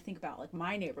when I think about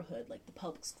my neighborhood, the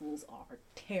public schools are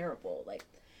terrible. You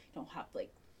don't have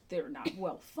they're not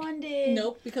well funded.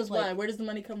 Nope. Because why? Where does the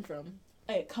money come from?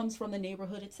 It comes from the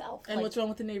neighborhood itself. And what's wrong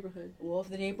with the neighborhood? Well, if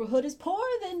the neighborhood is poor,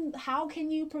 then how can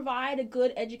you provide a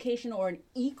good education or an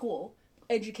equal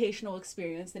educational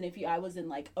experience than if I was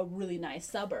in a really nice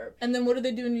suburb? And then what do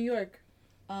they do in New York?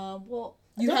 Well,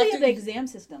 you have the exam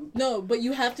system. No, but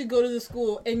you have to go to the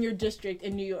school in your district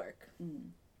in New York.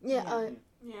 Yeah.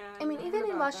 Yeah. I mean, even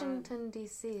in Washington,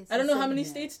 D.C. I don't know how many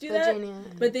states do that, Virginia,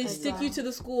 but they stick you to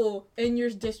the school in your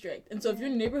district. And so if your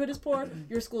neighborhood is poor,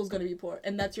 your school is going to be poor.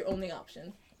 And that's your only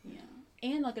option. Yeah.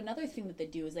 And, like, another thing that they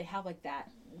do is they have, like, that,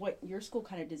 what your school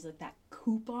kind of does, like, that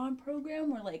coupon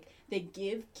program where, like, they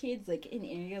give kids, like, in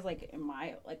areas, like, in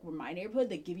my neighborhood,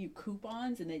 they give you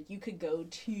coupons and then you could go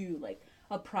to, like,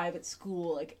 a private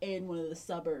school, like, in one of the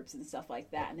suburbs and stuff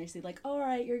like that. And they say, like, all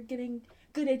right, you're getting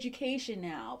good education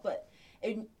now. But,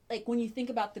 and, like, when you think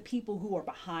about the people who are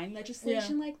behind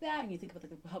legislation like that, and you think about,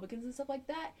 like, the Republicans and stuff like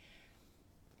that,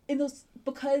 in those,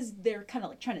 because they're kind of,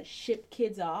 like, trying to ship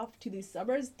kids off to these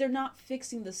suburbs, they're not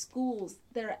fixing the schools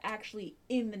that are actually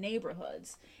in the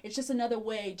neighborhoods. It's just another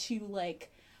way to,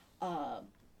 like,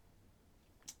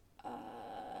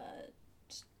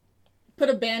 put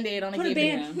a Band-Aid on a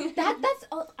gaping wound. That's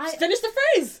finish the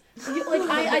phrase.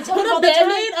 I tell put them all a the time,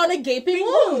 Band-Aid on a gaping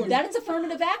wound. That is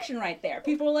affirmative action right there.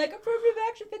 People are like, affirmative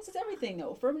action fixes everything.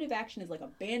 No, affirmative action is like a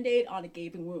Band-Aid on a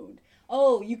gaping wound.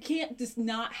 Oh, you can't just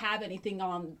not have anything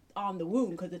on the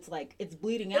wound because it's like it's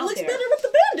bleeding out there. It looks better with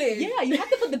the Band-Aid. Yeah, you have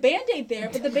to put the Band-Aid there,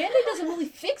 but the Band-Aid doesn't really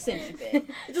fix anything.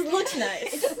 It just looks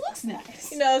nice. It just looks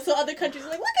nice. You know, so other countries are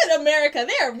like, look at America.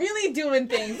 They are really doing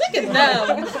things. Look at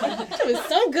them. That was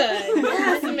so good.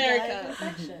 Yes, America.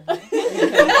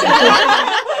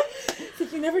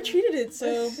 You never treated it,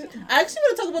 so I actually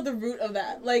want to talk about the root of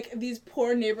that, like these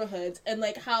poor neighborhoods and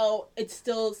like how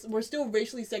we're still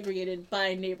racially segregated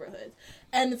by neighborhoods,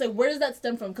 and it's like, where does that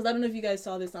stem from? Because I don't know if you guys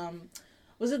saw this.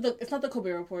 It's not the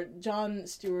Colbert Report, Jon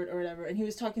Stewart or whatever, and he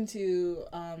was talking to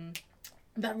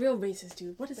that real racist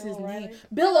dude. What is his name?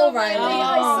 Bill O'Reilly.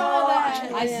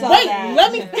 I saw that. Wait,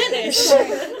 let me finish.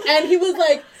 And he was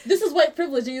like, this is white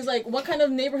privilege. And he was like, what kind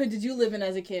of neighborhood did you live in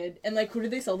as a kid? And like, who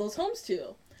did they sell those homes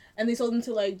to? And they sold them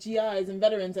to like GIs and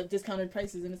veterans at discounted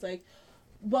prices. And it's like,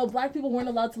 well, black people weren't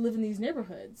allowed to live in these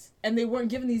neighborhoods. And they weren't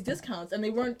given these discounts. And they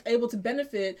weren't able to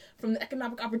benefit from the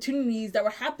economic opportunities that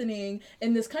were happening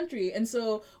in this country. And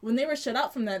so when they were shut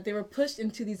out from that, they were pushed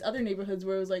into these other neighborhoods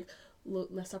where it was like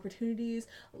less opportunities,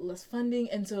 less funding.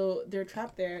 And so they're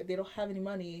trapped there. They don't have any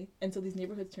money. And so these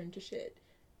neighborhoods turn to shit.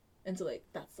 And so, like,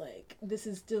 that's, like, this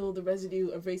is still the residue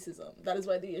of racism. That is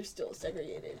why they are still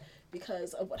segregated,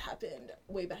 because of what happened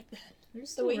way back then.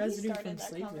 There's the way he residue started from that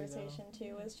slavery, conversation,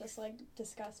 too, was just, like,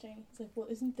 disgusting. It's like, well,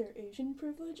 isn't there Asian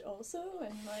privilege also?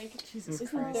 And, like,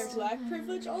 isn't there black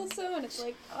privilege also? And it's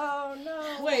like, oh,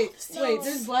 no. Wait,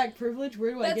 there's black privilege?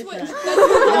 Where do I get that?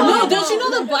 No, don't you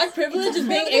know that black privilege is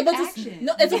being able to...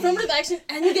 No, it's affirmative action,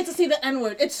 and you get to say the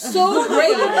N-word. It's so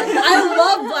great. I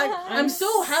love black... I'm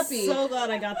so happy. So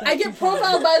glad I got that. I get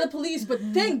profiled by the police, but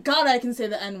thank God I can say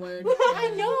the N-word.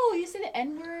 I know, you say the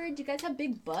N-word, you guys have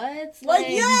big butts. Like,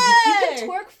 you can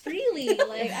twerk freely.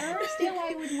 Like, I don't understand why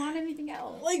you would want anything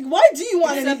else. Like, why do you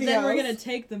want Except anything then else? We're gonna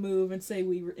take the move and say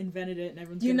we invented it and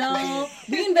everyone's you know,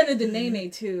 we invented the nene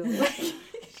too.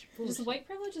 Just white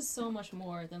privilege is so much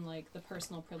more than like the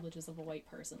personal privileges of a white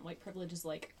person. White privilege is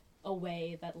like a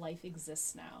way that life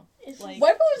exists now. It's like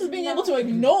white privilege is being able to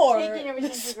ignore taking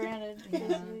everything for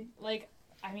granted. Like,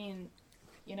 I mean,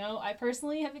 you know, I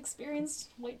personally have experienced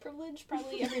white privilege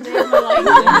probably every day of my life.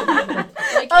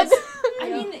 Like, I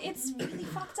mean, it's really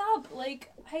fucked up.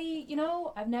 Like,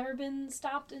 I've never been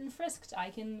stopped and frisked.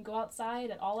 I can go outside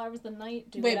at all hours of the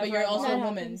night, do whatever but you're I also want. a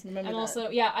woman. Remember I'm that. also,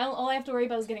 all I have to worry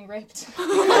about is getting raped. so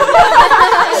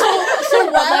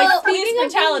while like, police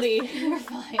brutality, we're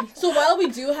fine. So while we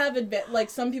do have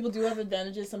some people do have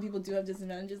advantages, some people do have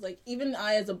disadvantages. Like, even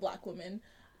I, as a black woman,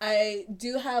 I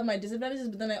do have my disadvantages,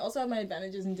 but then I also have my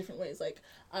advantages in different ways. Like,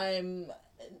 I'm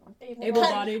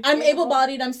able-bodied. I'm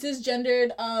able-bodied. I'm cisgendered.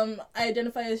 I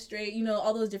identify as straight. You know,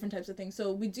 all those different types of things.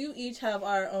 So we do each have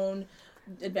our own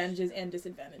advantages and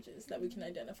disadvantages that we can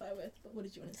identify with. But what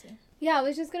did you want to say? Yeah, I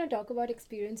was just going to talk about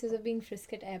experiences of being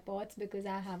frisked at airports, because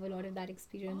I have a lot of that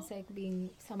experience, like being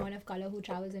someone of color who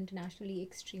travels internationally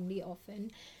extremely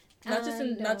often. Not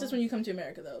just when you come to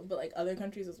America though, but like other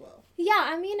countries as well. Yeah,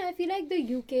 I mean, I feel like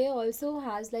the UK also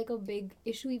has like a big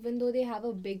issue, even though they have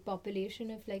a big population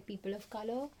of like people of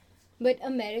color. But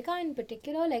America in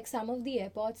particular, like some of the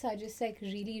airports are just like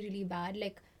really, really bad.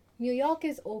 Like New York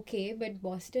is okay, but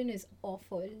Boston is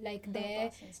awful. Like their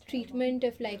treatment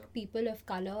of like people of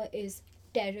color is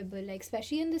terrible. Like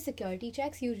especially in the security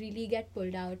checks, you really get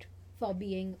pulled out for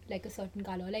being like a certain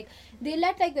color. Like they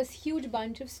let like this huge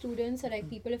bunch of students or like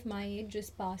people of my age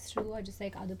just pass through, or just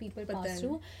like other people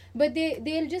through, but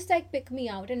they'll just like pick me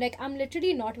out, and like I'm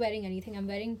literally not wearing anything. I'm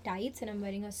wearing tights and I'm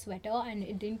wearing a sweater, and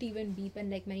it didn't even beep,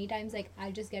 and like many times like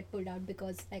I'll just get pulled out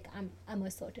because like I'm a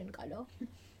certain color.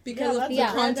 Because of the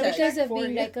context. Because of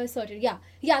being like a certain so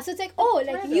it's like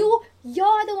like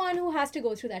you're the one who has to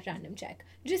go through that random check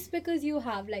just because you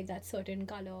have like that certain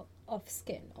color of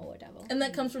skin or whatever. And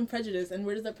that comes from prejudice. And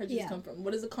where does that prejudice come from?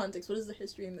 What is the context? What is the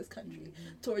history in this country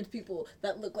towards people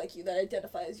that look like you, that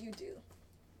identify as you do?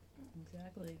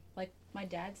 Exactly. Like my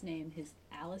dad's name is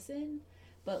Allison,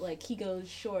 but like he goes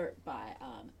short by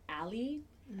Allie,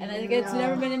 and I think it's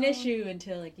never been an issue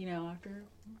until like after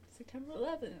September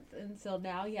 11th, and so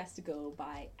now he has to go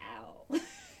by Al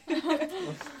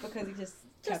because he just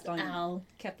kept on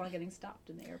getting stopped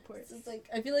in the airport. So it's like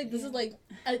I feel like this is like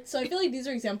I feel like these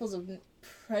are examples of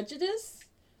prejudice.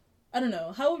 I don't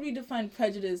know, how would we define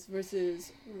prejudice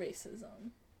versus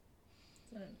racism?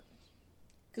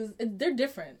 Because they're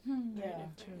different. Yeah,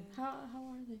 true. How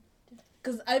are they different?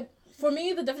 Because for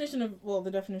me, the definition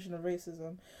of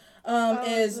racism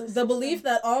is the belief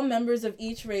that all members of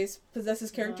each race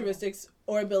possesses characteristics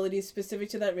or abilities specific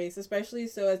to that race, especially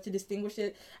so as to distinguish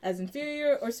it as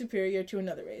inferior or superior to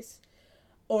another race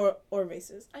or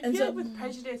races. I feel like with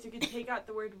prejudice, you could take out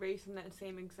the word race from that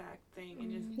same exact thing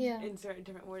and just insert a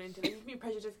different word into it. You can be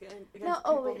prejudiced against people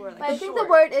who are like I think the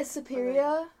word is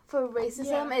superior for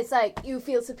racism. Yeah. It's like you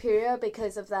feel superior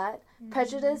because of that.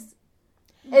 Prejudice,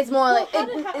 it's more like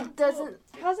it doesn't...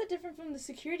 How's it different from the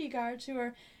security guards who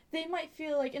are... They might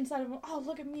feel like inside of them, oh,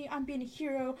 look at me, I'm being a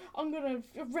hero, I'm gonna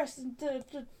arrest the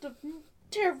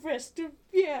terrorist,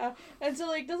 and so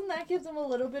like, doesn't that give them a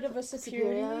little bit of a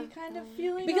superiority kind of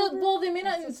feeling? Because they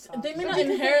may not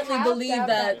inherently believe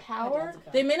that power.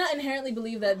 They may not inherently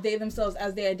believe that they themselves,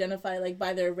 as they identify like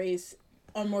by their race,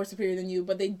 are more superior than you,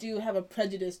 but they do have a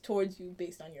prejudice towards you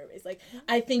based on your race. Like,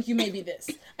 I think you may be this.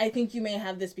 I think you may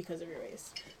have this because of your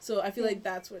race. So I feel like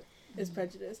that's what is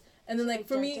prejudice. And then, like,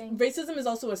 for me, racism is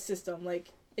also a system. Like,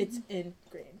 it's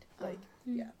ingrained. Like,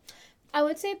 I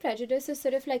would say prejudice is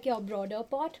sort of like your broader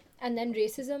part, and then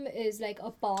racism is like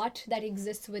a part that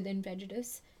exists within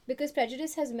prejudice. Because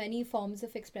prejudice has many forms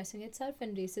of expressing itself,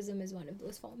 and racism is one of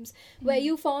those forms. Where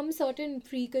you form certain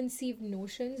preconceived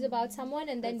notions about someone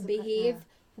and then behave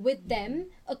with them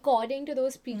according to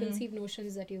those preconceived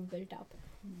notions that you've built up.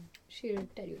 She'll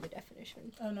tell you the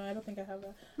definition. Oh no, I don't think I have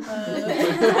that.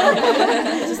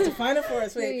 Just define it for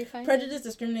us. Wait, prejudice,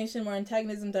 discrimination, or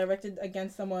antagonism directed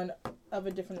against someone of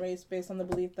a different race based on the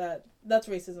belief that that's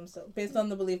racism. Still, based on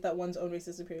the belief that one's own race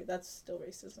is superior, that's still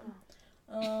racism.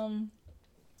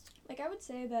 Like I would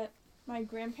say that my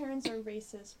grandparents are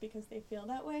racist because they feel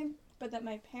that way, but that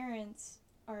my parents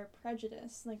are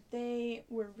prejudiced. Like they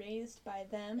were raised by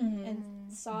them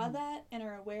and saw that and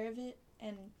are aware of it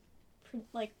and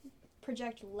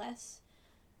project less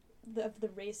of the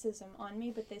racism on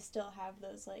me, but they still have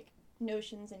those like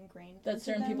notions ingrained that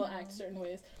certain people act certain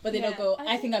ways, but they don't go,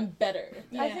 I think I'm better.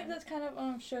 I think that's kind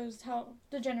of shows how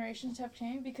the generations have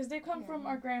changed, because they come from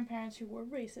our grandparents who were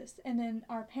racist, and then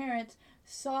our parents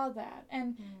saw that,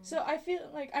 and so I feel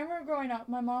like I remember growing up,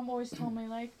 my mom always told me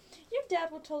like, your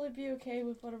dad will totally be okay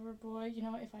with whatever boy,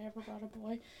 if I ever brought a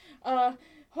boy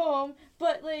home,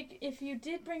 but like if you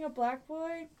did bring a black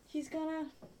boy, he's gonna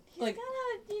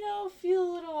feel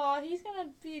a little odd. He's gonna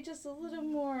be just a little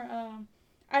more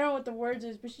I don't know what the words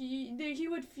is, but he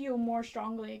would feel more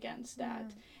strongly against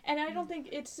that. And I don't think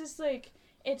it's just like,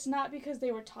 it's not because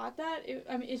they were taught that.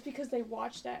 It's because they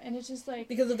watched that, and it's just like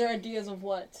because of their ideas of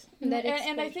what. And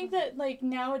I think that like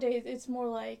nowadays it's more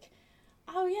like,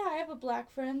 oh yeah, I have a black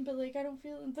friend, but like I don't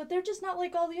feel, but they're just not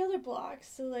like all the other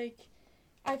blacks. So like,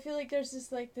 I feel like there's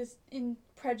just like this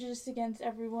prejudice against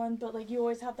everyone, but like you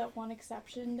always have that one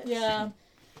exception.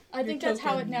 I think that's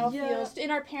how it now feels.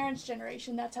 In our parents'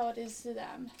 generation, that's how it is to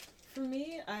them. For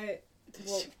me,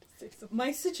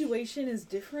 my situation is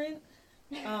different.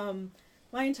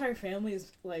 My entire family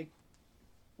is like,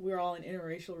 we're all in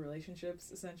interracial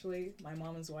relationships, essentially. My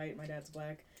mom is white, my dad's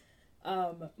black.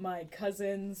 My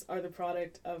cousins are the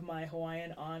product of my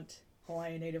Hawaiian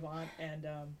native aunt, and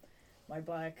my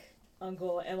black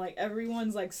uncle, and like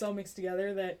everyone's like so mixed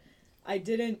together that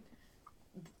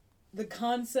the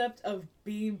concept of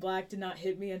being black did not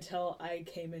hit me until I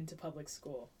came into public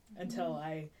school. Until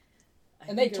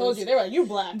and they told you, they were like, you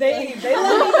black. They let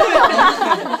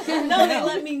me know. No, they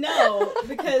let me know.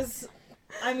 Because,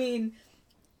 I mean,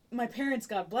 my parents,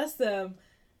 God bless them,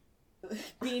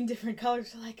 being different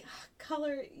colors, are like,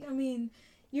 color, I mean,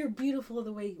 you're beautiful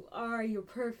the way you are, you're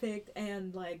perfect,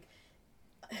 and like,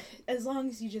 as long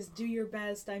as you just do your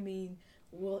best, I mean,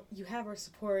 you have our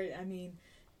support, I mean,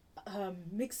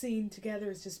 mixing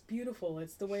together is just beautiful.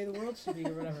 It's the way the world should be,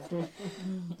 or whatever.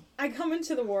 I come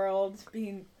into the world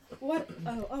being, what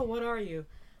are you?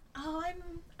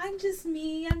 I'm just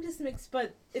me. I'm just mixed.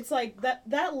 But it's like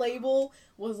that label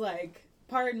was like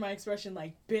pardon my expression,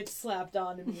 like, bitch slapped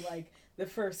onto me, like, the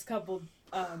first couple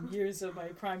years of my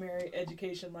primary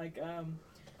education. Like, I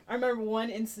remember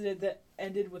one incident that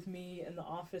ended with me in the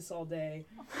office all day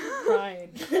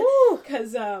crying.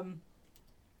 Because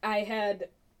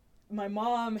my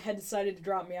mom had decided to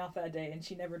drop me off that day, and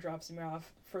she never drops me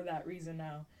off for that reason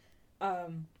now.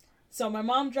 So my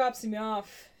mom drops me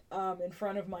off in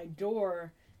front of my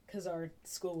door, because our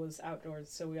school was outdoors,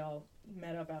 so we all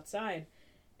met up outside.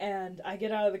 And I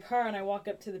get out of the car, and I walk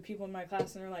up to the people in my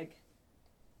class, and they're like,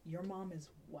 your mom is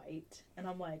white. And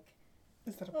I'm like,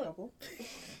 is that a problem?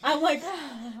 I'm like,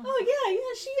 oh,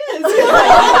 yeah, she is.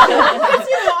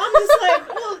 I'm just like,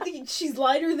 well, she's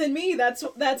lighter than me.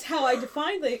 That's how I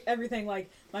define everything.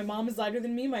 Like, my mom is lighter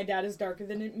than me, my dad is darker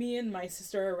than me, and my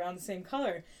sister are around the same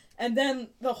color. And then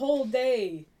the whole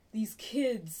day, these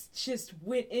kids just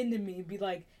went into me, be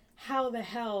like, how the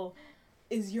hell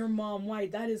is your mom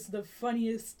white? That is the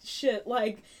funniest shit.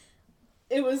 Like,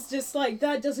 it was just like,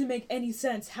 that doesn't make any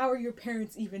sense. How are your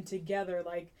parents even together?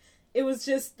 Like, it was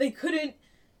just, they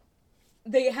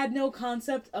had no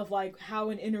concept of, like, how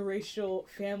an interracial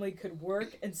family could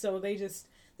work, and so they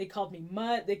called me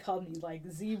mutt, they called me, like,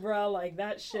 zebra, like,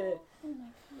 that shit.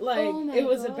 It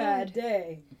was a bad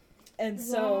day. And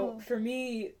so, for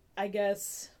me, I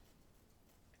guess,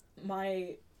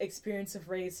 my experience of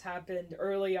race happened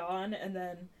early on, and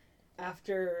then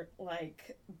after,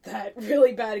 like, that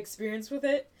really bad experience with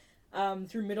it,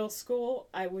 through middle school,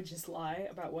 I would just lie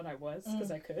about what I was,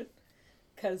 because I could.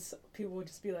 Because people would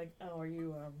just be like, oh, are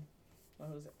you, what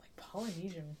was it, like,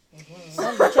 Polynesian?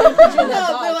 They're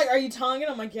like, are you Tongan?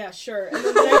 I'm like, yeah, sure. And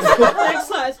then the next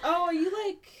class, oh, are you,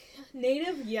 like,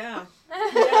 native? Yeah.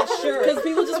 Yeah, sure. Because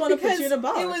people just want to put you in a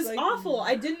box. It was awful.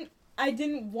 I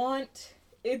didn't want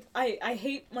it. I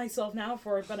hate myself now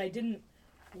for it, but I didn't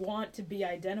want to be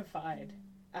identified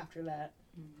after that.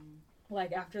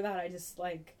 Like, after that, I just,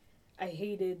 like, I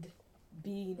hated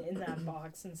being in that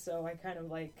box, and so I kind of,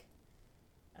 like,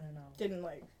 I don't know. Didn't,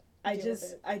 like,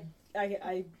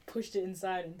 I pushed it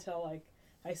inside until, like,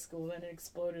 high school, then it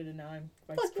exploded, and now I'm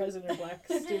vice president of Black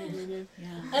Student Union.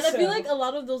 Yeah. And I feel like a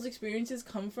lot of those experiences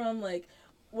come from, like,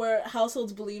 where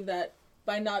households believe that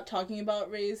by not talking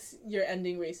about race, you're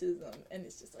ending racism, and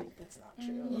it's just, like, that's not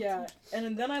true. Yeah,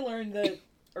 and then I learned that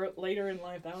later in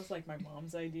life, that was, like, my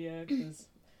mom's idea, because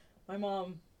my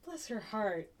mom, bless her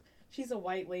heart, she's a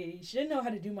white lady, she didn't know how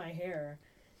to do my hair.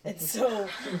 And so,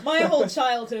 my whole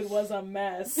childhood was a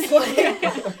mess.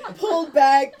 Like, pulled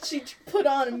back, she put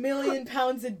on 1 million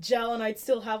pounds of gel, and I'd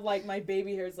still have, like, my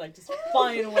baby hairs, like, just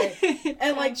flying away.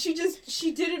 And, like, she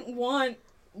didn't want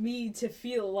me to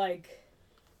feel, like,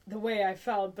 the way I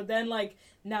felt. But then, like,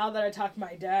 now that I talk to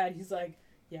my dad, he's like,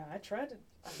 yeah, I tried to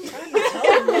tell him.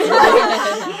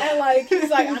 And, like,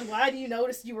 he's like, I'm glad you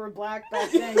noticed you were black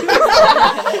back then.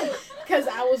 Because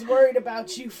I was worried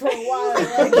about you for a while.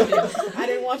 Like, I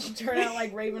didn't want you to turn out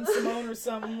like Raven Simone or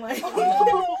something. Like,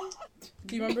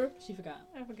 do you remember? She forgot.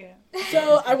 I forget.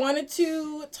 So I wanted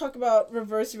to talk about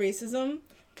reverse racism.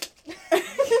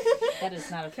 That is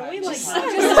not a Can fight. we, like,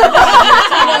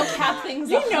 cap things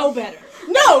You know better.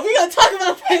 No, we're gonna talk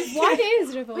about this. What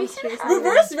is reverse racism?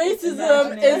 Reverse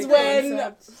racism is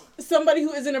when somebody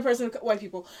who isn't a person, white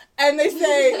people, and they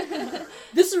say,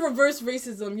 this is reverse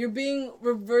racism. You're being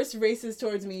reverse racist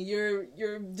towards me.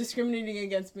 You're discriminating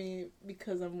against me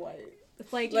because I'm white.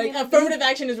 It's like affirmative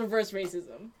action is reverse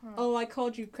racism. Oh, I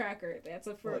called you cracker. That's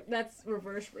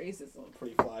reverse racism.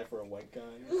 Pretty fly for a white guy.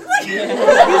 You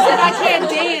said I can't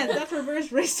dance. That's reverse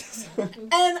racism.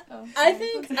 And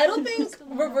I don't think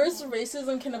reverse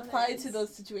racism can apply to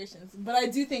those situations, but I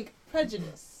do think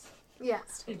prejudice.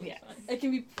 Yes. Yeah. It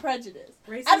can be prejudice.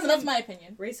 Racism, I don't know, that's my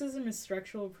opinion. Racism is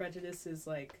structural, prejudice is,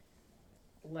 like,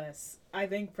 less. I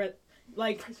think,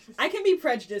 I can be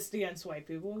prejudiced against white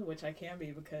people, which I can be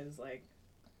because, like,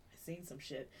 I've seen some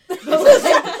shit.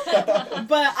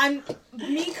 But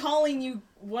me calling you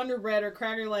Wonder Bread or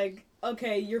Cracker, like,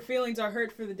 okay, your feelings are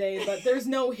hurt for the day, but there's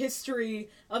no history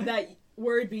of that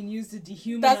word being used to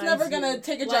dehumanize That's never gonna you.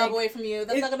 take a job away from you.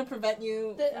 That's not gonna prevent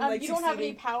you. You don't have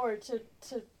any power to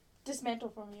dismantle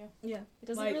from you. Yeah. It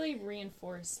doesn't really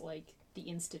reinforce, like, the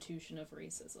institution of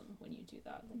racism when you do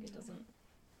that. Like, it doesn't...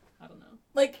 I don't know.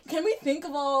 Like, can we think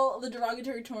of all the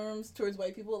derogatory terms towards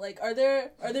white people? Like, are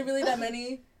there really that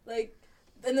many? Like,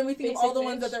 and then we think of all the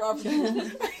ones that they're offered.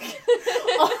 It's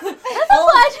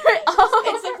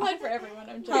applied for everyone.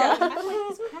 I'm joking. I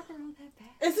like this cracker all that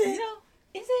bad. Is it?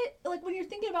 is it like when you're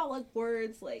thinking about like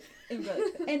words like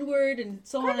N-word and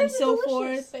so on and so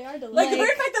forth? They are delicious. Like the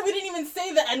very fact that we didn't even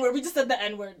say the N-word, we just said the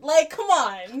N-word. Like, come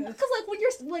on. Because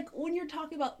when you're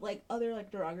talking about like other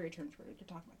like derogatory terms, where you're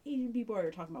talking about Asian people, or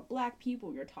you're talking about Black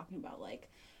people, you're talking about like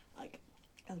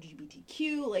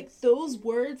LGBTQ, like those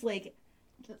words, like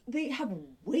they have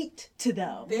weight to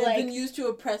them. They have been used to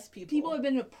oppress people. People have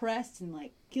been oppressed and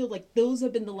like killed. Like those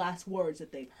have been the last words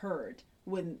that they've heard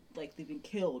when like they've been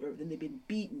killed, or when they've been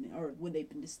beaten, or when they've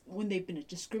been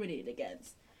discriminated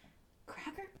against.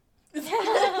 Cracker?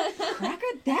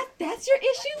 Cracker? That's your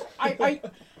issue? I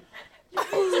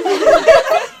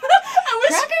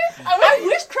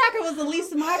wish Cracker was the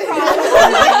least of my problems.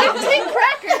 I'll take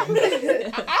Cracker.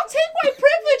 I'll take white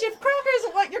privilege if Cracker is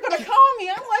what you're gonna call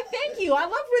me. I'm like, thank you. I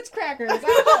love Ritz crackers. I'll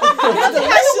take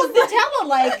Nutella.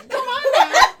 Like, come on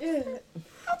now.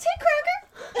 I'll take Cracker.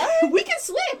 We can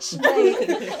switch. Like, and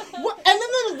then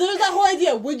there's that whole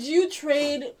idea. Would you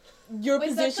trade your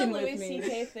position with me? Was that the Louis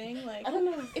C.K. thing? Like, I don't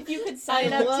know. If you could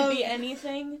sign up to be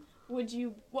anything,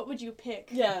 what would you pick?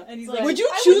 Yeah, and he's like, would you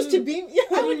choose to be? Yeah,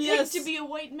 I would pick to be a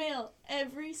white male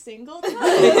every single time.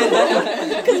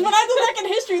 Because when I go back in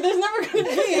history, there's never going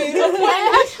to be a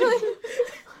white.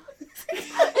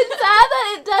 It's sad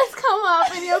that it does come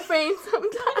up in your brain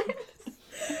sometimes.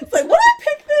 It's like, would I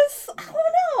pick this? I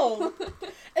don't know.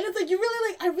 And it's like,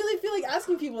 I really feel like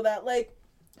asking people that, like,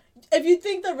 if you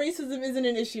think that racism isn't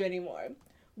an issue anymore,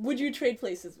 would you trade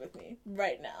places with me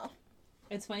right now?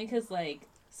 It's funny because, like,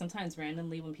 sometimes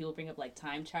randomly when people bring up, like,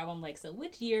 time travel, I'm like, so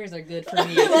which years are good for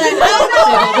me? Maybe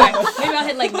I'll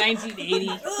hit, like, 1980.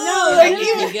 No, like,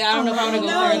 I don't know if I'm going to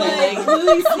go further. Like,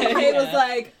 Louis C.K. was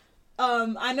like,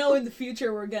 I know in the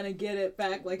future we're gonna get it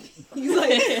back. Like, he's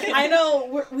like, I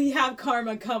know we have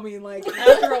karma coming. Like,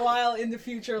 after a while in the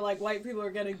future, like, white people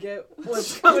are gonna get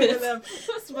what's coming to them.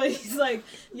 But he's like,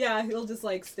 yeah, he'll just,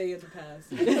 like, stay in the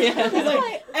past. Yeah. He's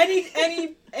like,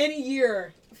 any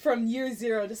year from year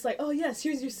zero, just like, oh, yes,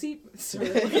 here's your seat, sir.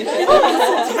 That's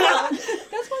why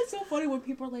it's so funny when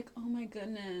people are like, oh, my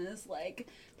goodness, like,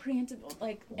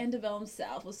 antebellum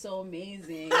South was so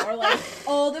amazing, or like,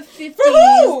 oh, the 50s,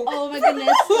 oh my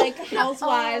goodness, like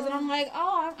Housewives, and I'm like,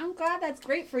 oh, I'm glad that's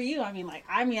great for you. I mean,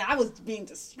 I was being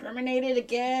discriminated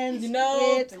against, and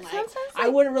like, I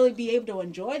wouldn't really be able to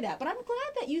enjoy that, but I'm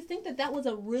glad that you think that was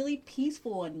a really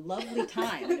peaceful and lovely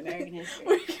time in American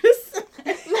history.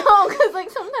 No, because like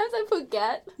sometimes I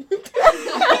forget.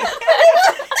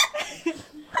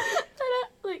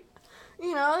 Like,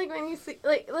 you know, like when you see,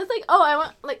 like, it's like, oh, I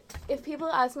want, like, if people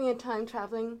ask me a time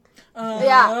traveling,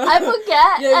 I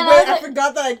forget. Yeah, and I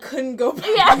forgot that I couldn't go back.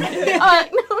 Yeah.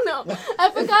 No. I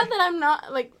forgot that I'm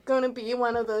not, like, going to be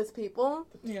one of those people.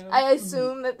 Yeah. I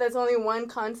assume that there's only one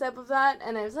concept of that,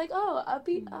 and I was like, oh, I'll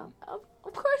be, of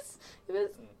course, it was,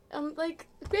 like,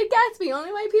 Great Gatsby,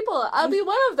 only white people. I'll be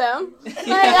one of them. Like,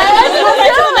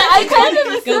 I kind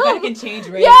of assume. Go back and change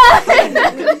race. Yeah,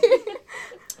 exactly.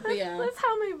 That's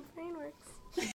how my brain